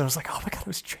see this?" And I was like, "Oh my god, I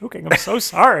was joking. I'm so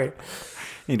sorry."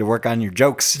 Need to work on your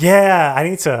jokes. Yeah, I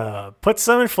need to put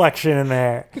some inflection in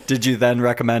there. Did you then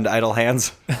recommend Idle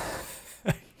Hands?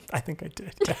 I think I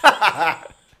did.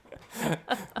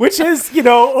 Which is,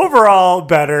 overall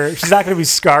better. She's not going to be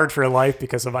scarred for life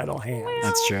because of Idle Hands.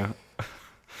 That's true.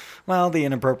 Well, the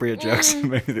inappropriate jokes.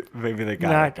 maybe they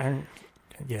got it.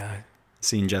 Yeah.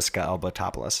 Seeing Jessica Alba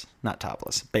topless. Not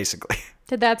topless, basically.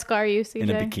 Did that scar you, CJ? In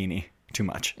a bikini. Too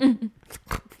much.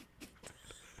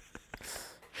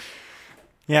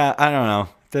 Yeah, I don't know.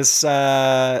 This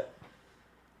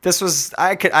was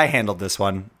I handled this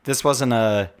one. This wasn't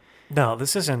No,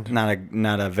 this isn't.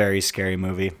 not a very scary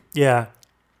movie. Yeah.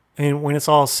 I mean, when it's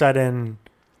all set in,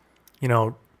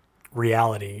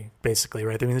 reality, basically,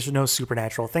 right? I mean, there's no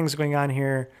supernatural things going on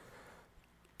here.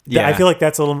 Yeah, I feel like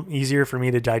that's a little easier for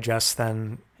me to digest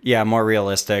than, yeah, more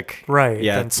realistic. right,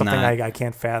 Yeah, than it's something not- I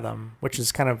can't fathom, which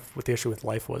is kind of what the issue with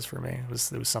Life was for me. It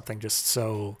was something just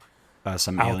so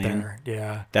Some out alien. there.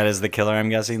 Yeah. That is the killer, I'm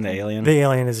guessing. The alien. The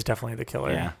alien is definitely the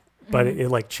killer. Yeah. But it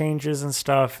like changes and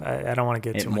stuff. I don't want to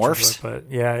get It too much morphs? into it,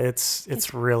 but yeah,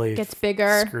 it's really Gets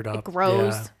bigger. screwed up. It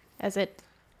grows Yeah. as it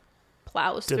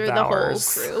plows through the whole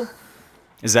Devours. crew.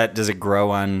 Does it grow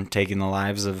on taking the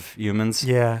lives of humans?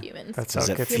 Yeah, Humans. that's Does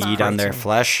how it gets feed on their crazy.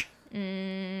 flesh?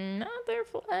 Not their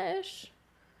flesh.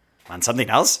 On something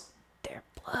else? Their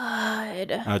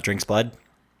blood. Oh, it drinks blood?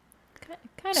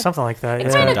 Kind of. Something like that. It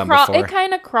Yeah. kind of Done crawl. before. It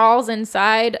kind of crawls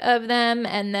inside of them,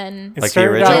 and then It Like the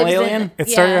started original out- lives in- alien? It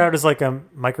started yeah. out as like a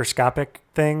microscopic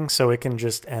thing, so it can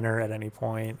just enter at any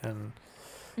point, and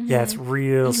yeah, it's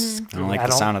real. I don't like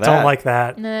the sound of Don't that. like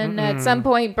that. And then at some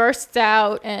point bursts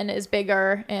out and is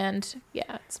bigger, and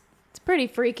yeah, it's pretty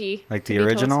freaky. Like to the be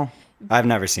told. original? I've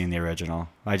never seen the original.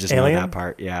 I just Alien? know that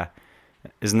part. Yeah.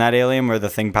 Isn't that Alien where the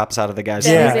thing pops out of the guy's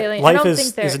Yeah. stomach? is Alien. I Life don't is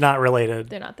think they're- is not related.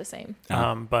 They're not the same.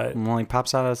 But Well, he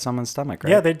pops out of someone's stomach,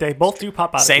 right? yeah, they both do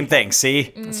pop out. Same of people. thing.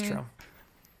 See? That's true.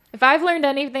 If I've learned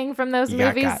anything from those You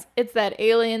got movies, got. it's that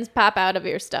aliens pop out of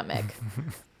your stomach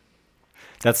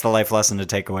That's the life lesson to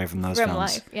take away from those from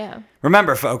films. life. Yeah.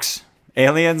 Remember, folks,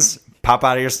 aliens pop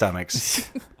out of your stomachs.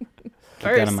 Keep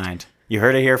that in First. mind. You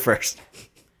heard it here first.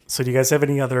 So, do you guys have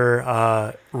any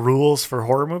other rules for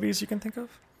horror movies you can think of?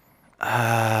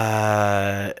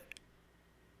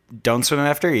 Don't swim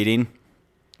after eating.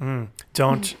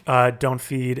 Don't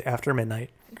feed after midnight.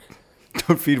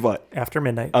 Don't feed what? After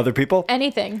midnight. Other people?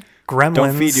 Anything. Gremlins.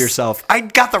 Don't feed yourself. I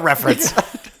got the reference.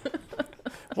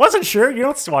 Wasn't sure. You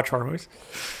don't watch horror movies.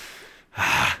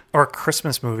 Or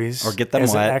Christmas movies. Or get them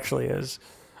as wet. It actually is.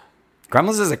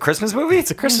 Gremlins is a Christmas movie?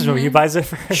 It's a Christmas movie. He buys it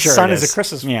for his Sure son it as is. a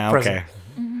Christmas Yeah, present.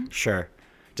 okay. Sure.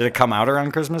 Did it come out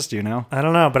around Christmas? Do you know? I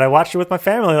don't know, but I watched it with my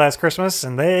family last Christmas,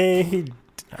 and they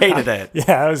Hated it.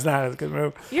 yeah, it was not a good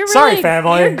move. You're Sorry, really-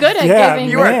 family. you're good at yeah, giving-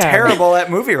 You are man. terrible at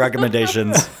movie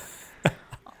recommendations.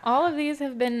 All of these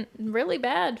have been really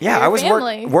bad. For Yeah, your I was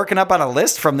family. working up on a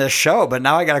list from this show, but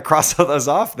now I got to cross all those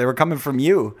off. They were coming from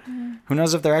you. Who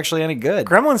knows if they're actually any good?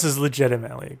 Gremlins is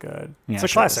legitimately good. Yeah, It's a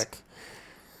sure is. classic.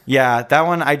 Yeah, that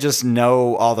one I just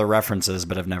know all the references,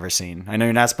 but I've never seen. I know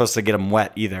you're not supposed to get them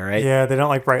wet either, right? Yeah, they don't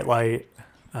like bright light.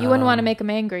 You wouldn't want to make them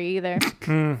angry either.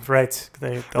 Right.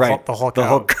 They Right. the Hulk the out.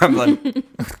 Hulk gremlin.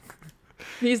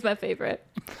 He's my favorite.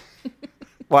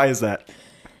 Why is that?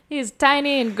 He's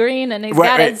tiny and green, and he's Wait,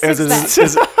 got wait, his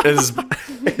six pack.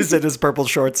 is it his purple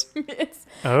shorts?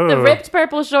 Oh. The ripped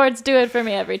purple shorts do it for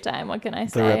me every time. What can I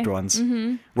say? The ripped ones.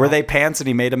 Were they pants and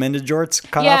he made them into jorts?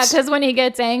 Yeah, Cutoffs? because when he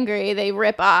gets angry, they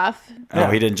rip off. Oh,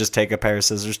 he didn't just take a pair of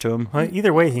scissors to him? Well,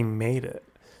 either way, he made it.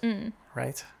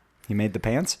 Right? He made the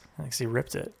pants? I think he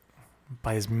ripped it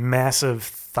by his massive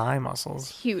thigh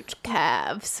muscles. Huge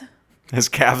calves. His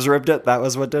calves ripped it? That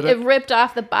was what did It it? ripped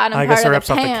off the bottom I part guess of it rips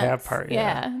the off the pants. calf part,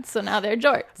 yeah. So now they're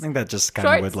jorts. I think that just kind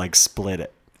of Shorts. would like split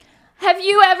it. Have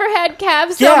you ever had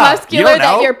calves so Yeah, you muscular don't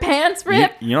that know. your pants You,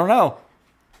 rip? you don't know.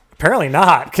 Apparently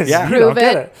not, because Yeah. you don't Prove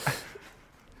get it.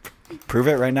 it. Prove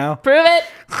it right now. Prove it.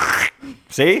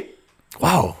 See?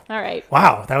 Wow. All right.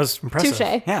 Wow, that was impressive. Touche.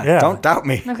 Yeah, Yeah. don't doubt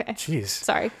me. Okay. Jeez.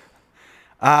 Sorry.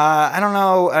 I don't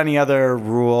know any other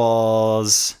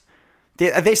rules.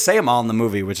 They say them all in the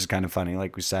movie, which is kind of funny,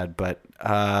 like we said. But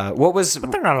what was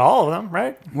They're not all of them,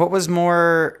 right?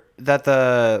 more that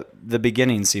the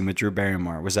beginning scene with Drew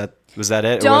Barrymore was that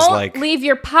it? Don't It was like leave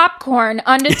your popcorn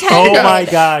unattended. Oh my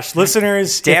gosh,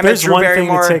 listeners! Damn if it, there's Drew one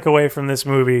Barrymore. thing to take away from this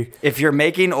movie, if you're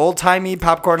making old timey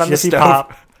popcorn on the Jiffy stove,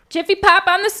 Pop, Jiffy Pop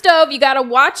on the stove. You got to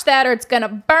watch that or it's going to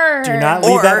burn. do not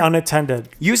leave that Or- unattended.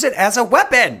 use it as a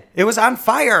weapon. It was on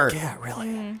fire. Yeah,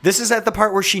 really. This is at the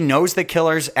part where she knows the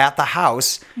killer's at the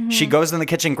house. She goes in the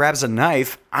kitchen, grabs a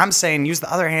knife. I'm saying use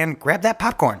the other hand, grab that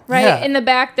popcorn. Right. Yeah. In the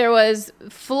back, there was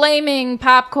flaming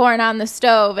popcorn on the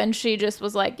stove, and she just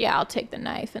was like, yeah, I'll take the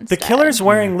knife The instead. killer's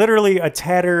wearing literally a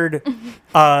tattered,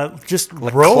 just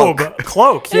robe,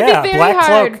 cloak. It'd Yeah, be very black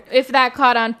hard cloak. if that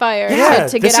caught on fire Yeah,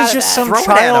 to get this out is of just that. some Throw it at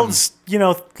 'em. child's,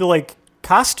 like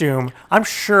costume. I'm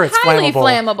sure it's Highly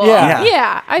flammable. flammable. Yeah.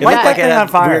 Yeah, I It Light looked bet. that like it thing on had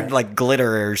fire. weird like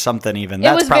glitter or something even. It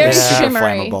That's was probably very super shimmery.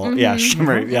 flammable. Yeah,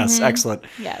 shimmery. Yes, excellent.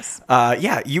 Yes.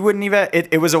 Yeah, you wouldn't even.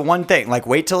 It was a one thing. Like,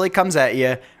 wait till he comes at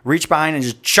you, reach behind and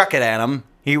just chuck it at him.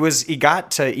 He got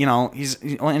to, he's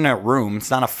in a room. It's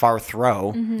not a far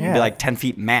throw. It'd Yeah. be like 10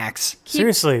 feet max.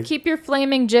 Seriously. Keep your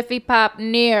flaming Jiffy Pop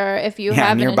near if you Yeah,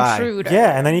 have nearby. an intruder.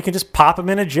 Yeah, and then you can just pop them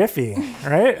in a jiffy,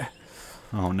 right?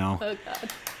 Oh, no. Oh, God.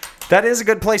 That is a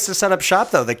good place to set up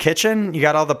shop, though. The kitchen, you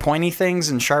got all the pointy things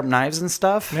and sharp knives and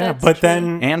stuff. Yeah, That's but true.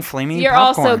 then And flaming You're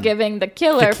popcorn. also giving the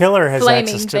killer has flaming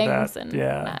access to things that. and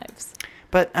Yeah. knives.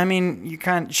 But, I mean, you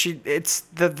can't. It's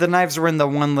the knives were in the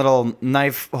one little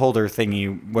knife holder thingy,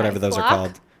 whatever Knife those block? are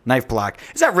called. Knife block.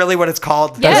 Is that really what it's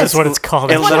called? Yes. This is what it's called.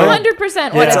 It It's literally-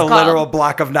 100% what It's it's a called. literal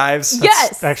block of knives.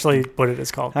 Yes. actually what it is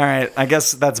called. All right, I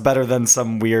guess that's better than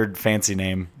some weird fancy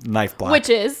name, knife block. Which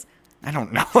is I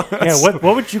don't know. Yeah, what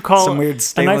would you call some weird a knife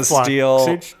stainless block, steel?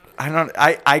 Sage?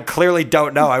 I clearly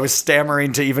don't know. I was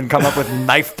stammering to even come up with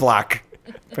knife block.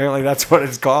 Apparently, that's what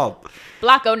it's called.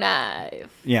 Blocko knife.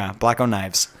 Yeah, Blacko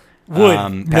knives. Wood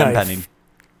Patent knife. pending.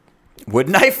 Wood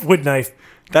knife. Wood knife.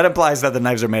 That implies that the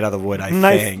knives are made out of wood. I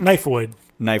think Knife wood.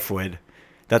 knife wood.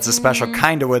 That's a special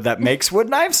kind of wood that makes wood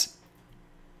knives.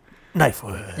 Knife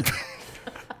wood.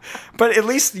 But at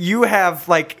least you have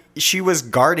she was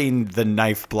guarding the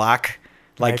knife block.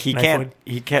 Like Knife he wood.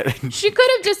 can't. She could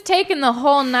have just taken the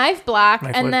whole knife block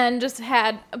Knife and wood. then just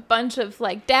had a bunch of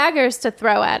daggers to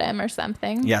throw at him or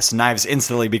something. Yes, knives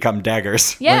instantly become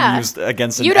daggers Yeah. when used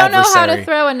against an You don't know how to adversary.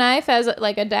 throw a knife as a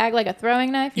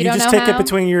throwing knife. You don't just know take how. it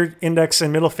between your index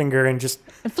and middle finger and just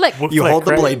Flick. You flick, hold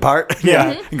the right? blade part,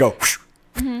 Yeah. and go.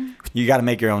 You got to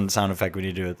make your own sound effect when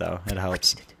you do it, though. It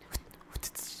helps.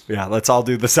 Yeah, let's all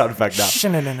do the sound effect now. Yes,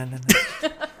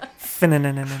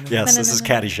 this is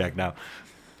Caddyshack now.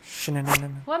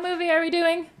 What movie are we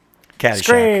doing?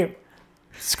 Caddyshack.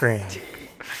 Scream.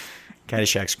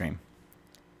 Caddyshack scream.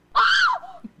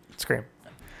 Scream.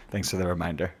 Thanks for the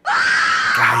reminder. God,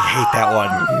 I hate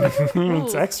that one.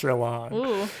 It's extra long.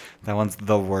 Ooh. That one's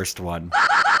the worst one.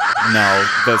 No,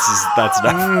 that's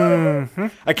not.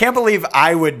 I can't believe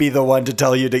I would be the one to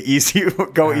tell you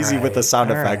to go easy with the sound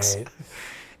All effects. right.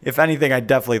 If anything, I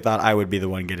definitely thought I would be the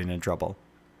one getting in trouble.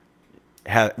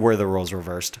 Were the roles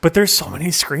reversed? But there's so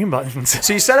many scream buttons.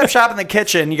 So you set up shop in the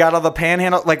kitchen. You got all the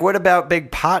panhandle. Like, what about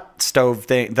big pot stove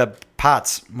thing? The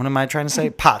pots. What am I trying to say?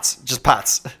 Pots. Just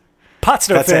pots. Pot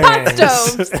stove That's it. things.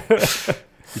 Pot stoves.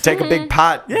 You take a big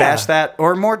pot, Yeah. bash that,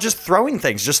 or more just throwing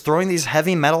things. Just throwing these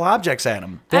heavy metal objects at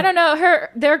them. I don't know.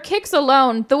 Their kicks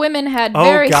alone, the women had Oh,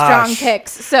 very gosh. strong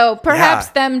kicks. So perhaps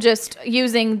Yeah. them just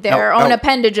using their Oh, own oh.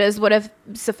 appendages would have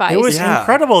sufficed. It was Yeah.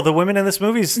 incredible. The women in this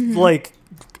movie's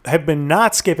have been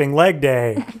not skipping leg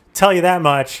day. Tell you that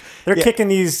much. They're Yeah. kicking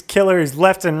these killers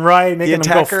left and right, The making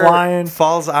them go attacker flying.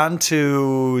 falls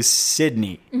onto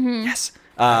Sydney. Yes.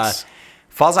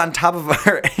 Falls on top of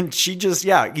her, and she just,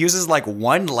 uses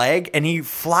one leg, and he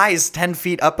flies 10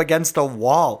 feet up against a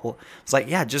wall. It's like,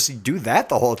 just do that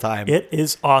the whole time. It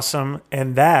is awesome,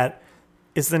 and that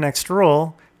is the next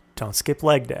rule. Don't skip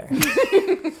leg day.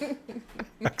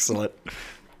 Excellent.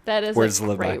 That is Words a to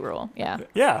live great by. rule. Yeah.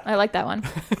 Yeah, I like that one.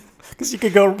 because you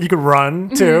could run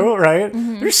too, right?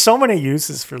 There's so many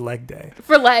uses for leg day.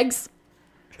 For legs.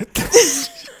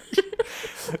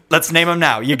 Let's name them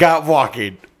now. You got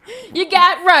walking You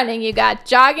got running, you got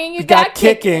jogging, you Got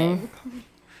kicking.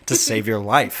 to save your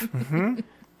life.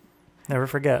 Never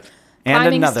forget. And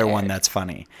Climbing another stairs. one that's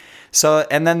funny. So,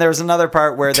 and then there was another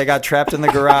part where they got trapped in the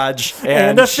garage, and,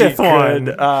 And a she fifth one.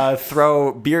 could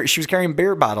throw beer. She was carrying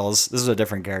beer bottles. This is a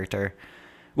different character.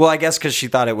 Well, I guess because she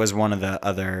thought it was one of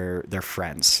their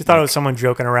friends. She thought it was someone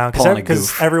joking around Pulling a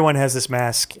because goof. everyone has this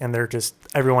mask, and they're just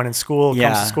everyone in school comes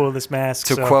Yeah. to school with this mask.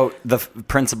 To so quote the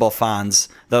principal Fonz,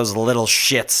 those little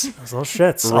shits those little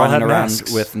shits all running had around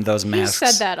masks. with those He masks.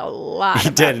 said that a lot. He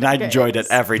about did, and I the enjoyed it kids.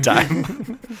 every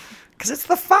time. Because it's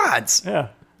the Fonz. Yeah.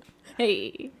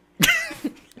 Hey.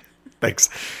 Thanks.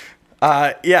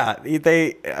 Yeah,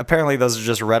 they apparently those are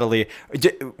just readily.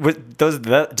 Did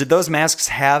those masks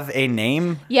have a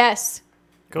name? Yes.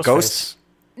 Ghostface.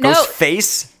 No.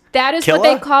 Ghostface? That is Killer? what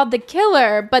they called the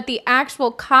killer, but the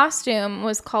actual costume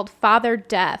was called Father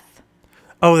Death.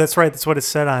 Oh, that's right. That's what it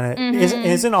said on it. Mm-hmm.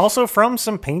 Isn't also from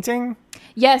some painting?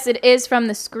 Yes, it is from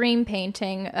the Scream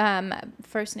painting.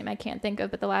 First name I can't think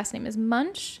of, but the last name is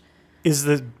Munch. Is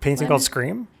the painting called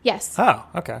Scream? Yes. Oh,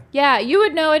 okay. Yeah, you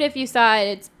would know it if you saw it.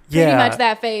 It's pretty Yeah. much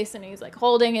that face, and he's like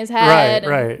holding his head.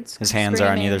 Right. and His hands are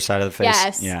on screaming. either side of the face.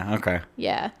 Yes. Yeah. Okay.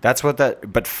 Yeah. That's what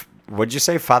that. But what'd you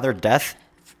say? Father Death?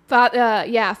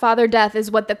 Father Death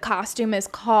is what the costume is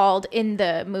called in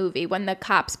the movie when the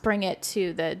cops bring it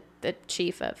to the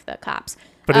chief of the cops.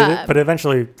 But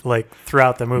eventually, like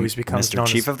throughout the movies, becomes Mr. known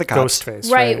Chief as of the Cops.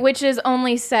 Ghostface. Right, which is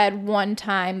only said one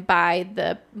time by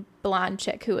the blonde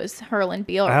chick who was hurling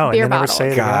beer and they never bottles. say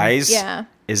it again. Guys. Yeah.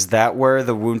 Is that where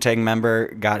the Wu-Tang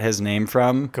member got his name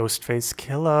from? Ghostface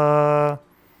Killer.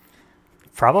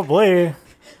 Probably.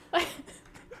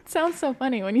 Sounds so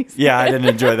funny when you say Yeah, I didn't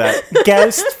enjoy that.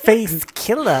 Ghostface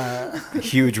Killer.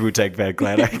 Huge Wu-Tang fan.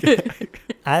 Glad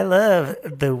I love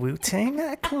the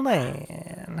Wu-Tang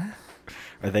Clan.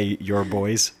 Are they your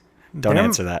boys? Don't Them-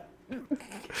 answer that.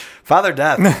 Father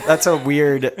Death. That's a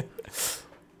weird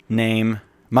name.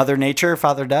 Mother Nature,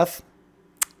 Father Death?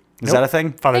 Is Nope. that a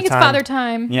thing? I Father think it's Time. Father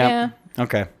Time. Yeah.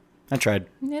 Okay. I tried.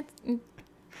 Yeah.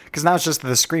 Because now it's just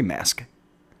the Scream mask.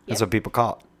 That's Yep. what people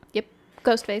call it. Yep.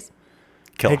 Ghostface.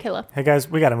 Kill. Killer. Hey guys,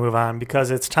 we got to move on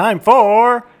because it's time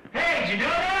for. Hey, did you do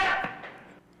that?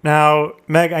 Now,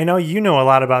 Meg, I know you know a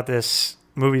lot about this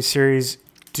movie series.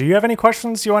 Do you have any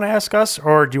questions you want to ask us,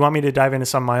 or do you want me to dive into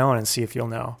some of my own and see if you'll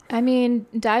know? I mean,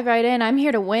 dive right in. I'm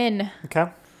here to win. Okay.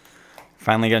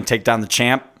 Finally going to take down the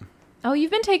champ. Oh, you've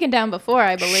been taken down before,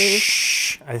 I believe.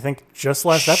 I think just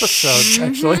last episode,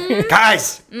 actually.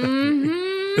 Guys!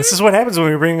 This is what happens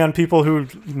when we bring on people who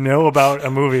know about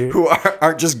a movie. Who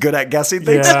aren't just good at guessing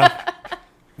things. Yeah.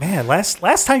 Man,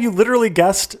 last time you literally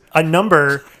guessed a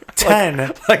number 10,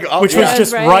 which yeah. was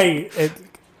just Right. right. It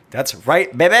That's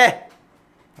right, baby.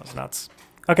 was nuts.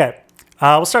 Okay.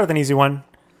 We'll start with an easy one.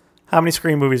 How many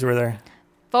Scream movies were there?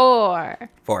 4.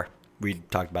 4. We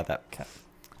talked about that. Okay.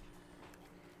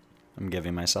 I'm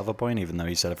giving myself a point, even though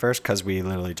you said it first, because we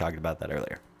literally talked about that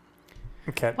earlier.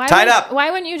 Okay. Tied up.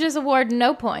 Why wouldn't you just award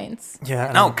no points?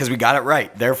 Yeah. No, because we got it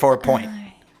right. Therefore, a point.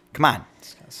 Come on.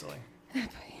 It's kind of silly.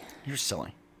 You're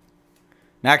silly.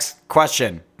 Next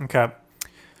question. Okay.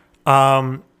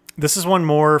 This is one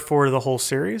more for the whole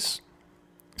series.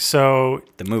 So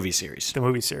The movie series. the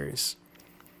movie series.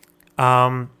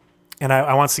 And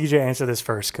I want CJ to answer this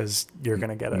first because you're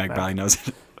gonna get it. Meg Matt. probably knows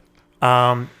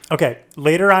it. Okay.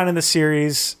 Later on in the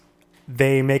series,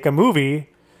 they make a movie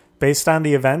based on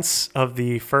the events of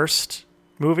the first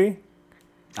movie.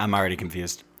 I'm already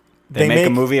confused. They make a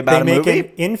movie about a they make movie?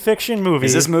 an in-fiction movie.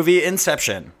 Is this movie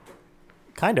Inception?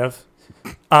 Kind of.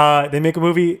 They make a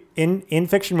movie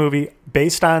in-fiction movie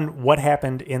based on what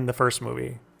happened in the first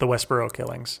movie, the Westboro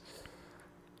killings.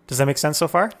 Does that make sense so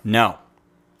far? No.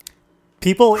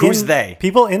 People Who's they?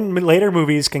 People in later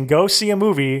movies can go see a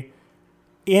movie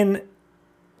in.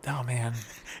 Oh man,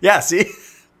 Yeah, see?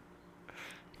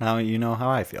 Now you know how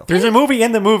I feel. there's a movie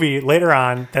in the movie later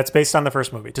on that's based on the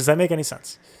first movie. Does that make any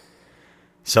sense?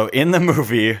 So in the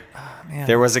movie, Man.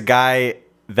 there was a guy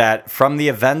that from the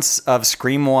events of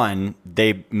Scream 1,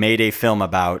 they made a film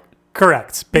about.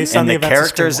 Correct. Based on And the the events of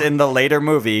characters Scream 1. in the later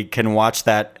movie can watch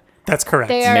that. That's correct.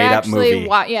 They are made-up actually,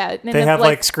 movie. They have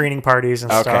like screening parties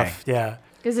and Okay. stuff. Yeah.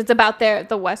 because it's about the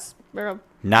Westboro.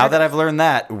 Now that I've learned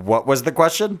that, what was the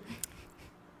question?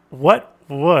 What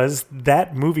was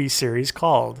that movie series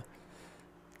called?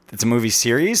 It's a movie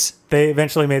series? They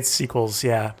eventually made sequels,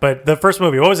 yeah. But the first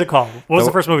movie, what was it called? What was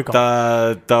the first movie called?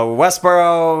 The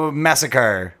Westboro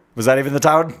Massacre. Was that even the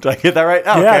town? Did I get that right?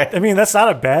 Oh, Yeah, okay. I mean, that's not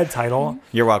a bad title.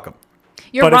 You're welcome.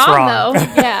 You're But it's wrong, wrong. though.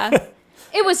 Yeah.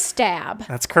 It was Stab.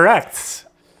 That's correct.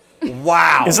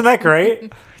 Wow. Isn't that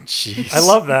great? Jeez. I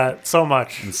love that so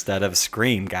much. Instead of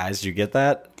Scream, guys. Did you get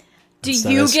that? Do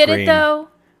Instead you of get Scream. it, though?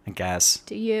 I guess.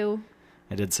 Do you?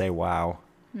 I did say wow.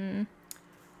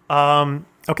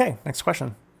 Okay, next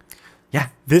question. Yeah.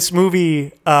 This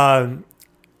movie, after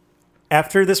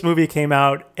this movie came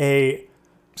out,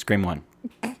 Scream 1.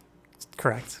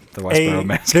 correct. The Westboro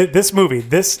Massacre. This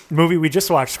movie we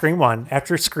just watched, Scream 1,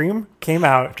 after Scream came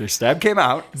out, After Stab came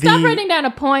out. Stop writing down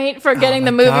a point for getting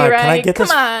the my movie God, right. Can I get Come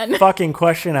this on. fucking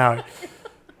question out?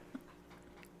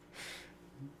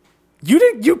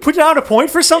 You put down a point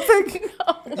for something?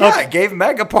 Yeah, I gave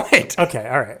Meg a point. Okay,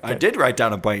 all right. I did write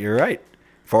down a point. You're right.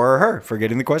 for her for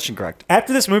getting the question correct.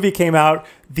 After this movie came out,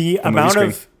 the amount screen.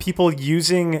 of people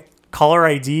using caller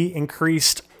ID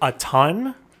increased a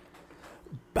ton.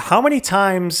 How many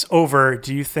times over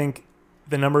do you think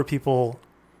the number of people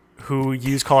who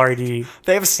use caller ID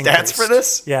They have stats increased? for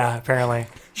this? Yeah, apparently.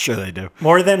 Sure they do.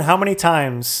 More than how many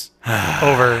times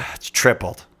over? It's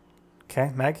tripled.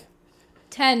 Okay, Meg?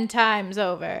 10 times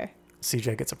over.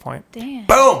 CJ gets a point. Damn.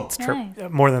 Boom!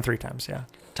 Nice. More than 3 times, yeah.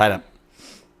 Tied up.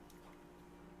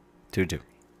 2-2.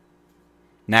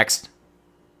 Next.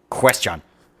 Question.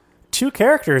 2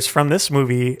 characters from this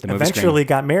movie movie eventually screen.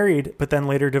 got married, but then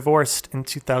later divorced in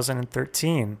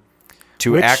 2013.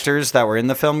 2 Which- actors that were in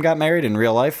the film got married in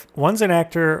real life? One's an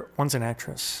actor, one's an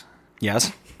actress.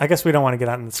 Yes. I guess we don't want to get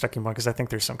out in the sticking point because I think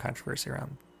there's some controversy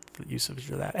around the usage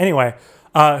of that. Anyway,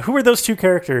 who were those 2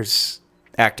 characters?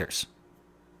 Actors.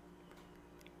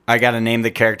 I got to name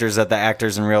the characters that the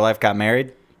actors in real life got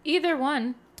married? Either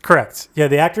one. Correct. Yeah,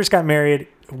 the actors got married.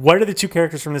 What are the 2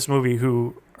 characters from this movie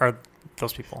who are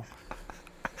those people?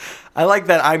 I like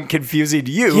that I'm confusing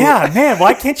you. Yeah, man,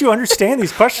 why can't you understand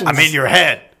these questions? I'm in your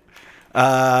head.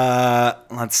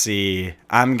 Let's see.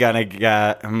 I'm gonna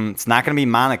get. It's not gonna be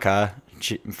Monica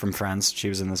from Friends. She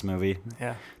was in this movie.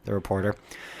 Yeah. The reporter.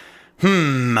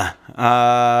 I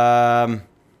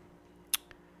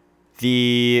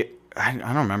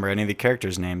don't remember any of the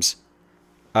characters' names.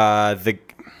 Who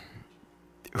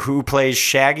plays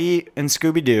Shaggy in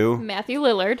Scooby Doo? Matthew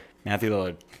Lillard. Matthew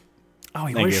Lillard. Oh,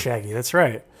 he Thank was you. Shaggy. That's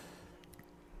right.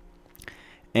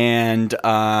 And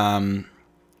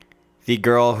the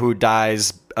girl who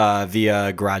dies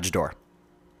via garage door.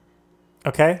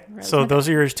 Okay, so those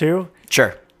are yours too,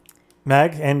 Sure.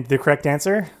 Meg, and the correct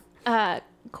answer?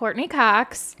 Courtney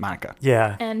Cox Monica.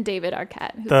 Yeah, and David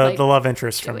Arquette. Who the played love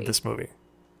interest from Joey. this movie.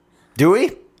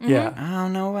 Dewey? Yeah, Oh,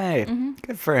 no way.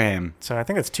 Good for him. so I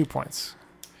think that's 2 points,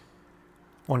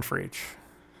 1 for each,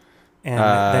 and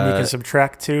then you can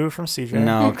subtract 2 from CJ.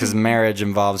 No, because marriage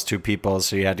involves 2 people,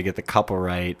 so you had to get the couple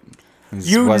right. This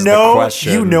You was the know,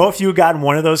 question. if you had gotten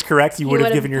one of those correct, you would have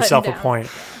would've given put yourself him a down. point.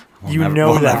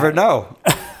 We'll that. never know.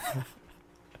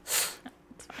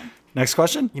 Next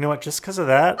question. You know what? Just because of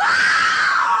that,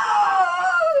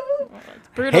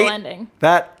 Brutal Hate ending.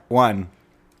 that one.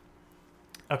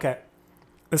 okay.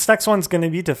 This next one's going to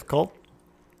be difficult.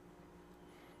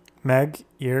 Meg,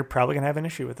 you're probably going to have an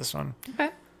issue with this one. Okay.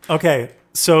 Okay,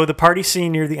 so the party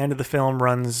scene near the end of the film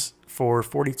runs for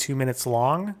 42 minutes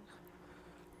long.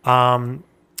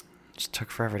 Just took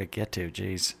forever to get to.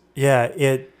 Jeez. Yeah,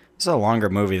 it This is a longer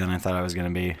movie than I thought it was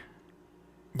going to be.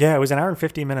 was an hour and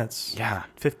 50 minutes. Yeah.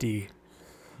 50.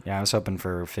 Yeah, I was hoping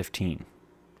for 15.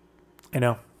 I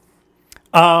know.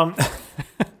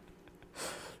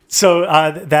 So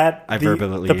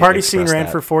verbally the party scene expressed ran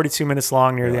that for 42 minutes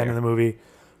long near the end of the movie.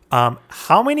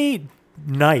 How many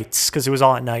nights, because it was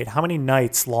all at night, how many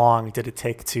nights long did it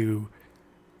take to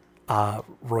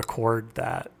record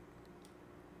that?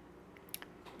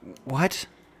 What?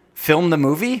 Film the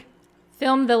movie?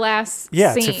 Film the last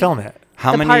Yeah, scene. to film it.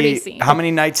 How The party many scene. how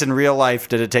many nights in real life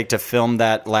did it take to film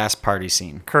that last party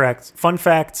scene? Correct. Fun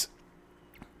fact,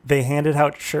 they handed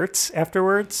out shirts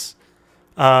afterwards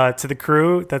to the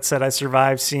crew that said, "I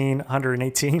survived scene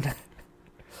 118."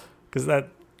 Because it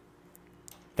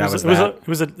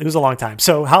was a long time.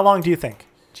 So how long do you think?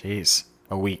 Jeez,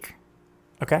 a week.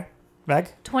 Okay, Meg?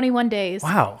 21 days.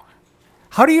 Wow.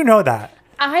 How do you know that?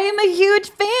 I am a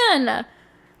huge fan.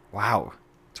 Wow,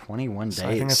 21 days. So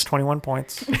I think that's 21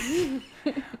 points.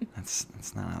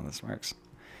 That's not how this works.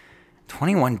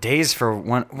 21 days for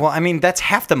one. Well, I mean, that's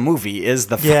half the movie is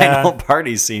the Yeah. final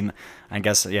party scene. I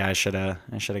guess. Yeah, I should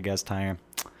have guessed higher.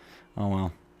 Oh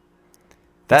well.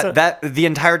 That the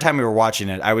entire time we were watching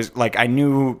it, I was like, I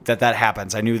knew that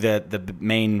happens. I knew that the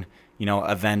main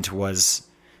event was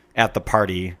at the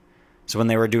party. So when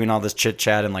they were doing all this chit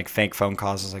chat and like fake phone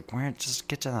calls, I was like, "Where? Just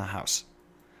get to the house.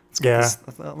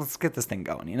 Let's get this thing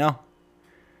going."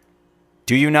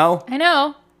 Do you know? I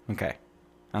know. Okay.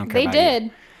 I don't care They about you.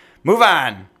 did. Move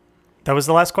on. That was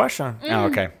the last question. Oh,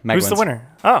 okay. Meg Who's the wins. winner?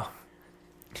 Oh,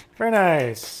 very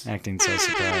nice. Acting so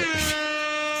surprised.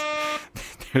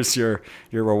 There's your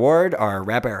reward, our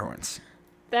rap heroines.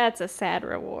 That's a sad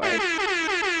reward.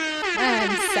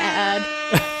 I'm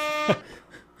sad.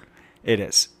 It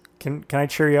is. Can I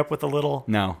cheer you up with a little?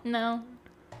 No. No.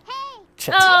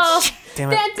 Shit. Oh,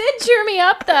 Damn it. that did cheer me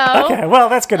up, though. Okay, well,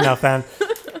 that's good enough then.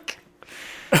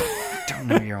 Don't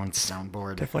know your own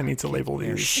soundboard. Definitely need to label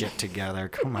Your these. shit together.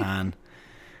 Come on.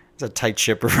 It's a tight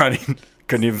ship we're running.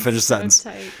 Couldn't even finish a sentence.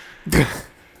 Tight.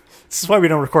 This is why we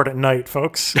don't record at night,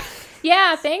 folks.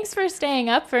 Yeah, thanks for staying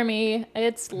up for me.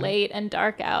 It's late and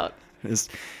dark out.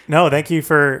 No, thank you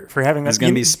for having us. It's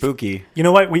going to be spooky. You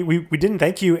know what? We didn't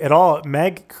thank you at all.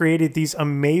 Meg created these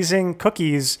amazing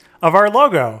cookies of our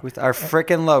logo. With our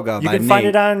frickin' logo. You by can find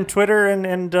Nate. it on Twitter and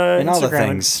Instagram all the and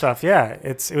things. stuff. Yeah,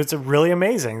 it was really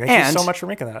amazing. Thank you And- so much for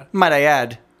making that. Might I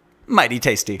add, mighty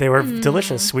tasty. They were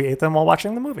delicious. We ate them while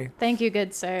watching the movie. Thank you,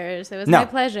 good sirs. It was No. my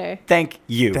pleasure. Thank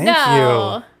you. Thank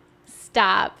No. you.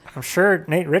 Stop. I'm sure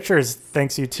Nate Richards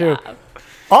thanks you too.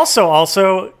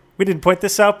 Also, we didn't point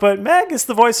this out, but Meg is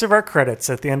the voice of our credits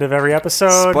at the end of every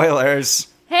episode. Spoilers.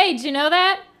 Hey, did you know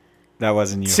that? That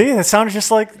wasn't you. See, it sounded just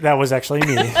like that was actually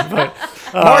me. But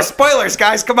More spoilers,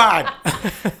 guys. Come on.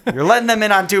 You're letting them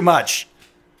in on too much.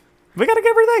 we got to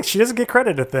give her thanks. She doesn't get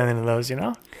credit at the end of those, you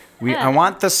know? I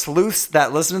want the sleuths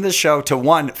that listen to the show to,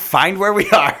 one, find where we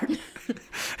are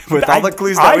with all the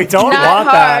clues that I we don't Not want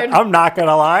hard. that. I'm not going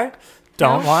to lie.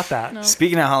 Don't want that.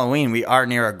 Speaking of Halloween, we are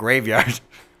near a graveyard.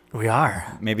 We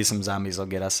are. Maybe some zombies will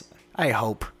get us. I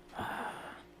hope.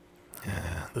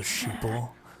 The sheeple.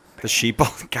 The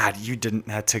sheeple. God, you didn't.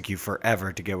 That took you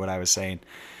forever to get what I was saying.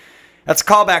 That's a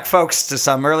callback, folks, to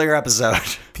some earlier episode.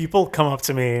 People come up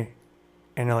to me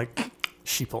and they're like,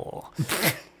 sheeple.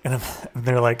 And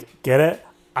they're like, get it?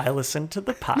 I listen to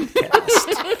the podcast.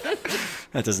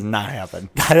 That does not happen.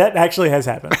 That actually has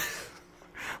happened.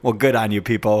 Well, good on you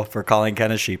people for calling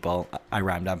Ken a sheeple. I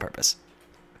rhymed on purpose.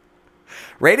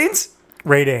 Ratings?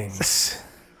 Ratings.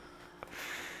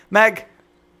 Meg,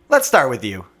 let's start with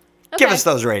you. Give Okay. us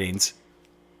those ratings.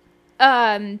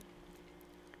 Um,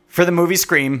 For the movie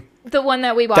Scream the one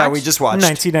that we watched. that we just watched.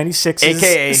 1996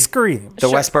 AKA Scream. The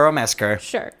Sure. Westboro Massacre.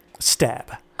 Sure.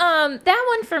 Stab. That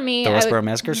one for me. The I Westboro would,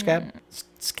 Massacre scab?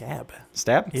 Scab.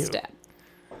 Stab? Ew. Step.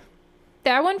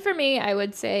 That one for me, I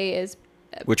would say, is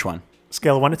Which one?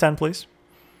 Scale of 1 to 10, please.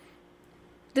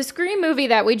 the Scream movie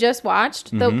that we just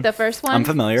watched. The first one. I'm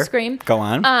familiar. Scream. Go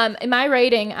on. My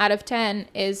rating out of 10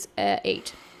 is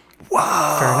 8. Very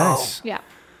nice. Yeah.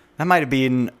 That might have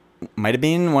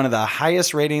been one of the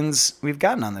highest ratings we've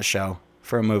gotten on the show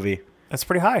for a movie. That's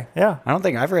pretty high. Yeah. I don't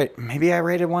think I've rated. Maybe I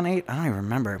rated 1.8. I don't even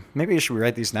remember. Maybe I should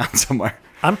write these down somewhere.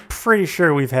 I'm pretty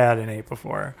sure we've had an 8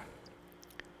 before.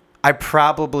 I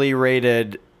probably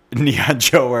rated Neon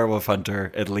Joe Werewolf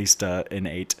Hunter at least an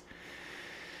 8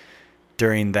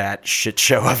 during that shit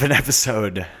show of an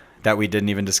episode that we didn't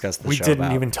even discuss the We show didn't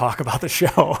about. even talk about the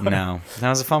show. No, that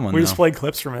was a fun one. We though. just played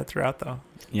clips from it throughout, though.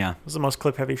 Yeah, It was the most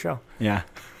clip-heavy show. yeah,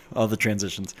 all the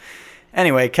transitions.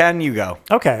 Anyway, Ken, you go.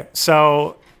 Okay,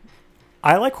 so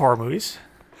I like horror movies.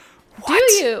 Do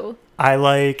you? I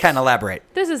like... Ken, elaborate.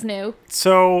 This is new.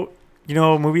 So, you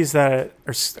know, movies that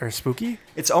are spooky?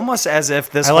 It's almost as if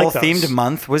this I like whole those. themed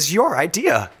month was your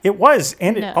idea. It was,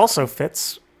 and No. it also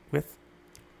fits with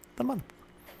the month.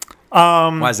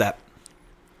 Why is that?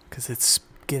 Because it's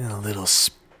getting a little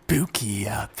spooky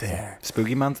out there.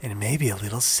 Spooky month? And maybe a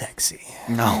little sexy.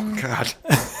 No, God.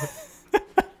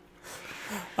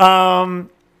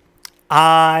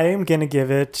 I'm going to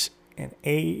give it an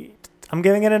 8. I'm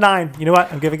giving it a 9. You know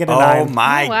what? I'm giving it a 9. Oh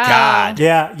my Wow. God.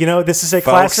 Yeah, you know, this is a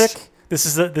Folks. classic. This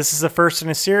is the first in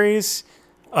a series,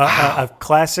 a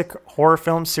classic horror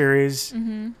film series.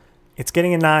 Mm-hmm. It's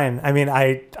getting a 9. I mean,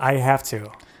 I have to.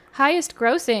 Highest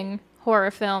grossing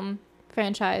horror film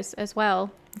franchise as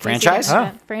well. Franchise?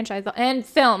 Oh. Franchise and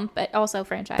film, but also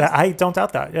franchise. I don't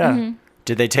doubt that. Yeah. Mm-hmm.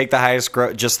 Did they take the highest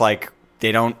just like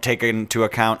they don't take into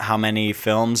account how many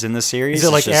films in the series? Is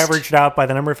it like It's just- averaged out by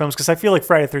the number of films? Because I feel like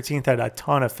Friday the 13th had a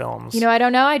ton of films. You know, I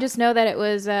don't know. I just know that it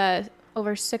was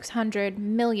over $600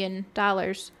 million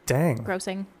Dang.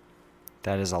 grossing.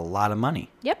 That is a lot of money.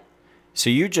 Yep. So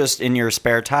you just, in your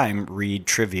spare time, read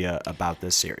trivia about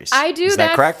this series. I do Is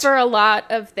that correct? for a lot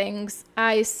of things.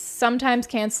 I sometimes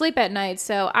can't sleep at night,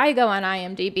 so I go on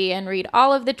IMDb and read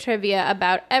all of the trivia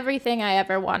about everything I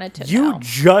ever wanted to You know.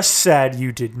 just said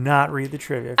you did not read the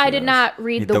trivia. for I did those. not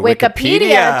read the The Wikipedia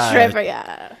Wikipedia.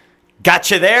 trivia.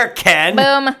 Gotcha there, Ken.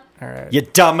 Boom. All right. You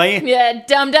dummy. Yeah,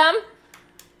 dum-dum.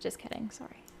 Just kidding.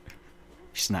 Sorry.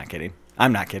 She's not kidding.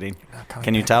 I'm not kidding. Coming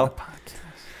Can you back on tell? the podcast.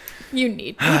 You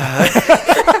need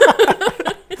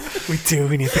We do.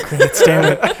 We need the credits.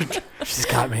 Damn it. She's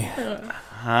got me.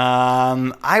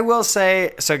 I will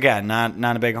say, so again,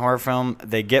 not a big horror film.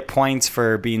 They get points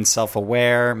for being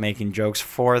self-aware, making jokes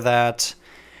for that.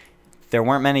 There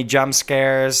weren't many jump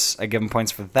scares. I give them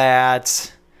points for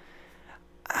that.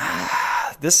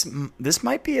 This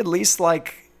might be at least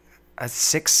like a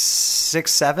 6,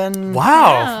 7.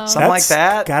 Wow. Something like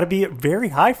that. Got to be very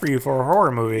high for you for a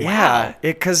horror movie. Yeah,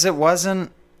 because it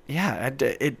wasn't. Yeah,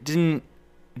 it didn't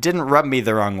rub me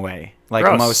the wrong way. Like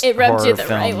Gross. most It rubbed horror you the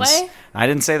right films. way? I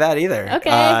didn't say that either.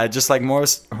 Okay. Just like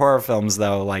most horror films,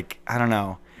 though, like I don't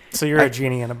know, So you're a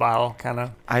genie in a bottle, kind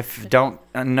of. don't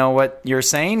know what you're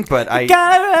saying, but I.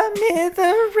 Gotta meet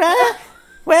the right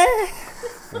way.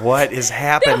 What is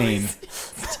happening?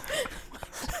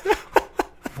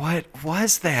 What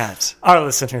was that? Our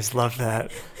listeners love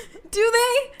that. Do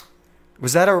they?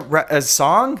 Was that a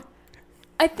song?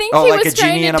 I think Oh, he like was a genie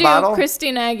trying in to a do bottle?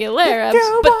 Christina Aguilera,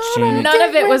 You but wanna none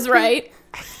of it was right.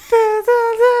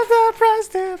 The price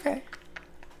to pay.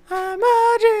 I'm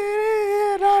a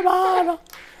genie in a bottle.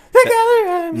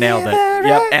 Together Nailed it.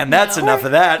 Yep, and that's enough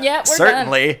of that. Yep, we're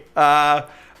certainly.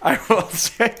 I will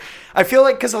say, I feel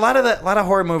like because a lot of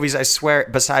horror movies, I swear,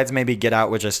 besides maybe Get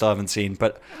Out, which I still haven't seen,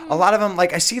 but a lot of them,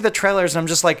 like I see the trailers and I'm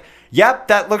just like, yep,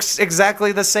 that looks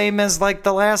exactly the same as like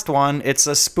the last one. It's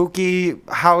a spooky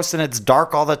house and it's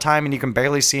dark all the time and you can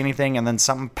barely see anything, and then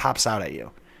something pops out at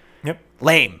you. Yep.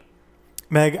 Lame.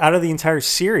 Meg, out of the entire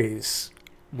series,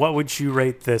 what would you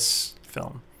rate this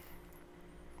film?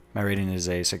 My rating is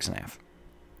a 6.5.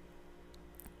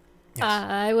 Yes.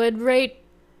 I would rate.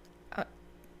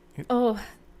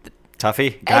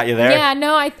 Tuffy, got you there. Yeah,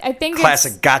 no, I think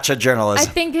Classic gotcha I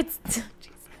journalism. think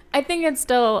it's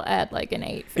still at like an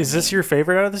 8. Is this your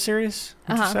favorite out of the series?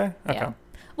 Would you say? Okay. Yeah.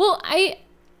 Well,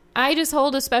 I just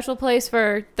hold a special place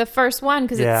for the first one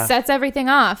because Yeah. it sets everything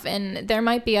off, and there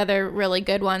might be other really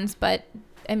good ones, but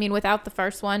I mean, without the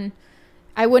first one,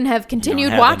 I wouldn't have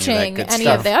continued have any of that watching good any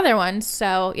stuff. of the other ones.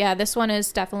 So yeah, this one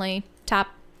is definitely top.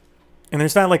 And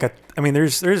there's not like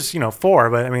there's 4,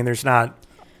 but I mean there's not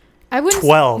I wouldn't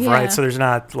 12, yeah. right? So there's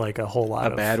not like a whole lot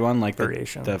A of bad one, like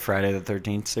variation. the Friday the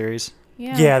 13th series.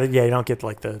 Yeah. Yeah, you don't get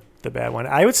like the bad one.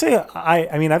 I would say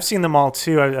I mean I've seen them all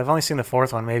too. I've only seen the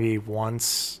fourth one maybe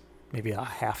once, maybe a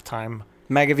half time.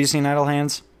 Meg, have you seen Idle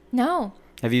Hands? No.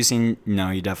 Have you seen?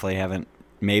 No, you definitely haven't.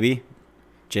 Maybe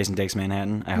Jason Takes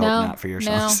Manhattan. I hope No. not for your No,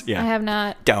 songs. Yeah, I have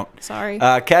not. Don't. Sorry.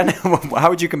 Ken, how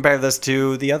would you compare this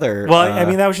to the other? Well, I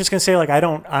mean I was just gonna say like I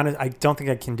don't think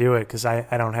I can do it because I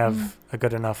don't have a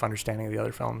good enough understanding of the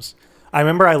other films. I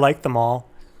remember I liked them all.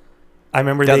 I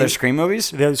remember the other Scream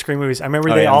movies. The other Scream movies. I remember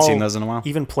Oh, they I haven't all seen those in a while.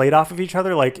 even played off of each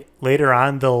other. Like later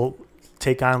on, they'll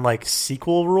take on like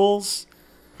sequel rules.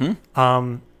 So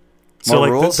More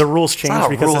like rules? the rules There's a lot change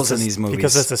of because rules it's in these movies.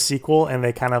 because it's a sequel, and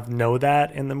they kind of know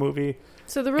that in the movie.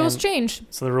 So the rules and- change.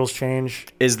 So the rules change.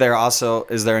 Is there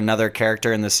another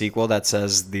character in the sequel that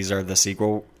says these are the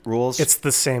sequel rules? It's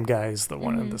the same guy as the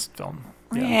one in this film.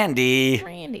 Yeah. Randy.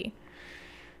 Randy.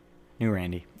 New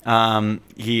Randy.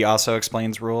 He also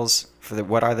explains rules for the.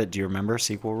 What are the? Do you remember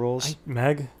sequel rules?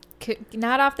 Meg.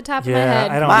 Not off the top of Yeah, my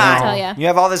head. I don't I know. tell ya. You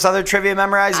have all this other trivia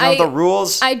memorized. You know the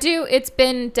rules. I do. It's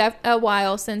been a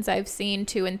while since I've seen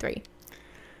 2 and 3.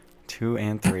 2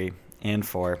 and 3 and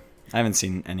 4. I haven't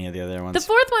seen any of the other ones. The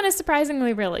fourth one is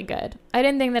surprisingly really good. I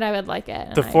didn't think that I would like it.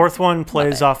 and The fourth one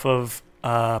plays it. off of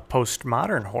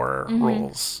postmodern horror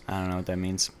rules. I don't know what that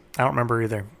means. I don't remember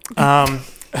either.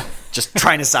 Just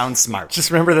trying to sound smart. Just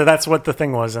remember that's what the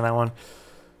thing was in that one.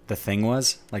 The thing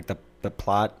was like the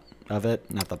plot of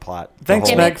it, not the plot. The Thanks,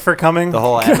 whole- Meg, for coming. The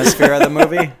whole atmosphere of the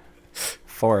movie.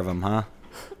 4 of them, huh?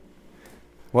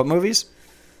 What movies?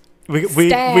 We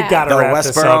Stab. gotta The wrap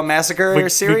this Westboro up. Massacre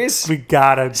series? We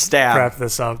gotta Stab. wrap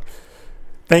this up.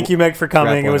 Thank you, Meg, for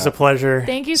coming. Wrap It one was a up. pleasure.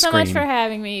 Thank you so much Scream. for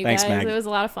having me, you Thanks, guys. Meg. It was a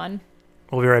lot of fun.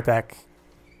 We'll be right back.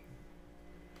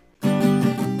 2,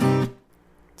 1.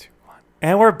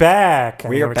 And we're back.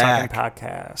 We are We're back. Talking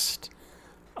podcast.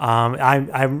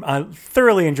 I'm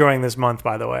thoroughly enjoying this month.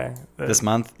 By the way, This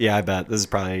month? Yeah, I bet. This is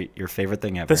probably your favorite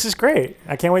thing ever. This is great.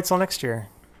 I can't wait till next year,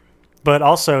 but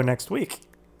also next week.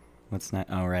 What's that?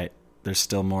 Oh, right. There's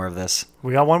still more of this.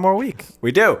 We got one more week.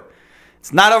 We do.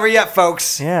 It's not over yet,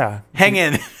 folks. Yeah. Hang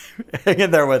in. Hang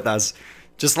in there with us.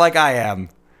 Just like I am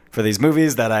for these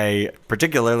movies that I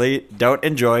particularly don't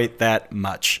enjoy that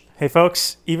much. Hey,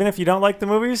 folks. Even if you don't like the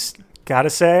movies, gotta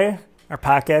say our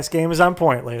podcast game is on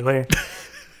point lately.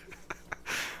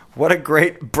 What a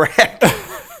great brag.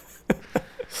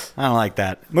 I don't like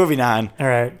that. Moving on. All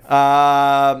right.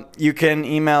 You can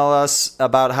email us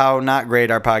about how not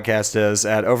great our podcast is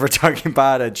at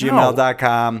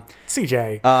overtalkingpod@gmail.com.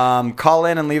 CJ. Call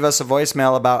in and leave us a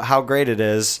voicemail about how great it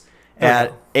is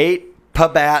at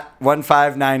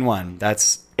 8PABAT1591.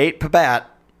 That's 8PABAT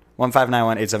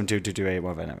 1591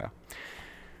 872-228-1590.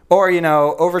 Or,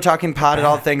 Overtalking Pod at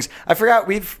all things. I forgot,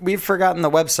 we've forgotten the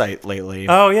website lately.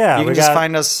 Oh, yeah. You we can just got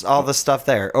find us all the stuff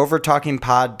there.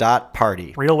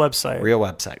 Overtalkingpod.party. real website. Real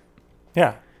website.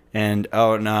 Yeah. And,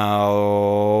 oh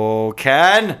no,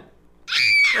 Ken?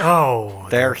 Oh,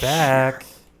 They're they're back.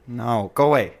 No, go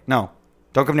away. No,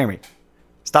 don't come near me.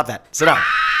 Stop that. Sit down.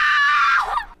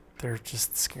 They're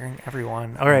just scaring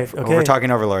everyone. All right. Okay. We're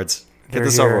talking overlords. Get They're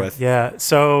this here. over with. Yeah.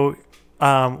 So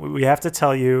we have to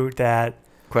tell you that.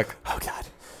 Quick. Oh God.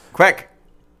 Quick.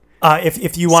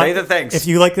 If you want, Say the things. If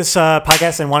you like this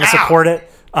podcast and want to support it,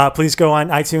 please go on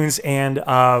iTunes and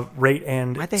rate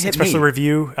and Why'd they hit especially me?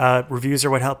 review. Reviews are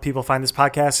what help people find this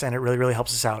podcast, and it really, really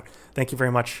helps us out. Thank you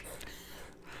very much.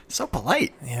 So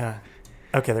polite. Yeah.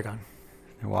 Okay, they're gone.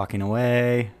 They're walking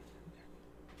away.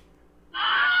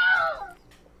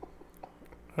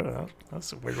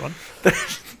 That's a weird one.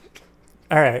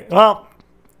 All right. Well,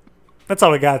 that's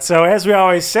all we got. So as we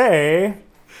always say,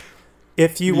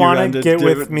 if you want to get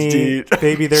with me,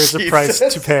 baby, there's a price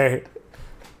to pay.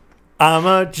 I'm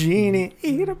a genie,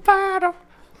 eat a bottle.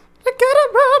 I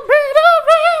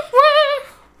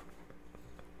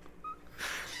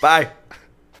Bye.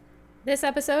 This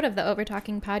episode of the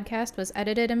Overtalking Podcast was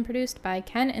edited and produced by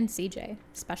Ken and CJ.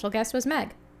 Special guest was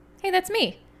Meg. Hey, that's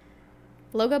me.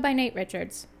 Logo by Nate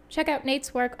Richards. Check out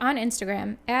Nate's work on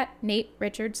Instagram at Nate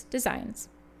Richards Designs.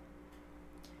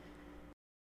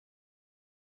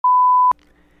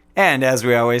 And as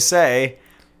we always say,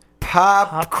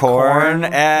 popcorn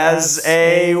as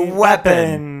a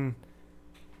weapon.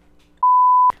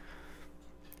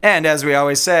 And as we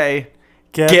always say,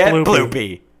 get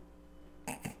bloopy.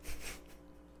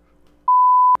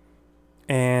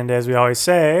 And as we always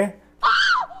say,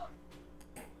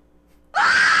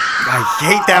 I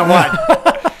hate that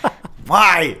one.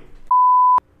 Why?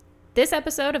 This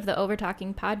episode of the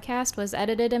Overtalking Podcast was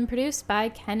edited and produced by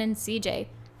Ken and CJ.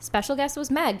 Special guest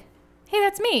was Meg. Hey,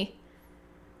 that's me.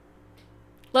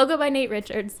 Logo by Nate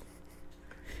Richards.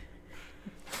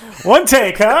 one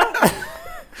take, huh?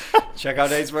 Check out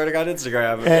Nate's Verdict on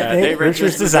Instagram. Nate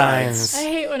Richards Designs. I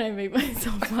hate when I make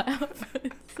myself laugh.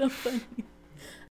 It's so funny.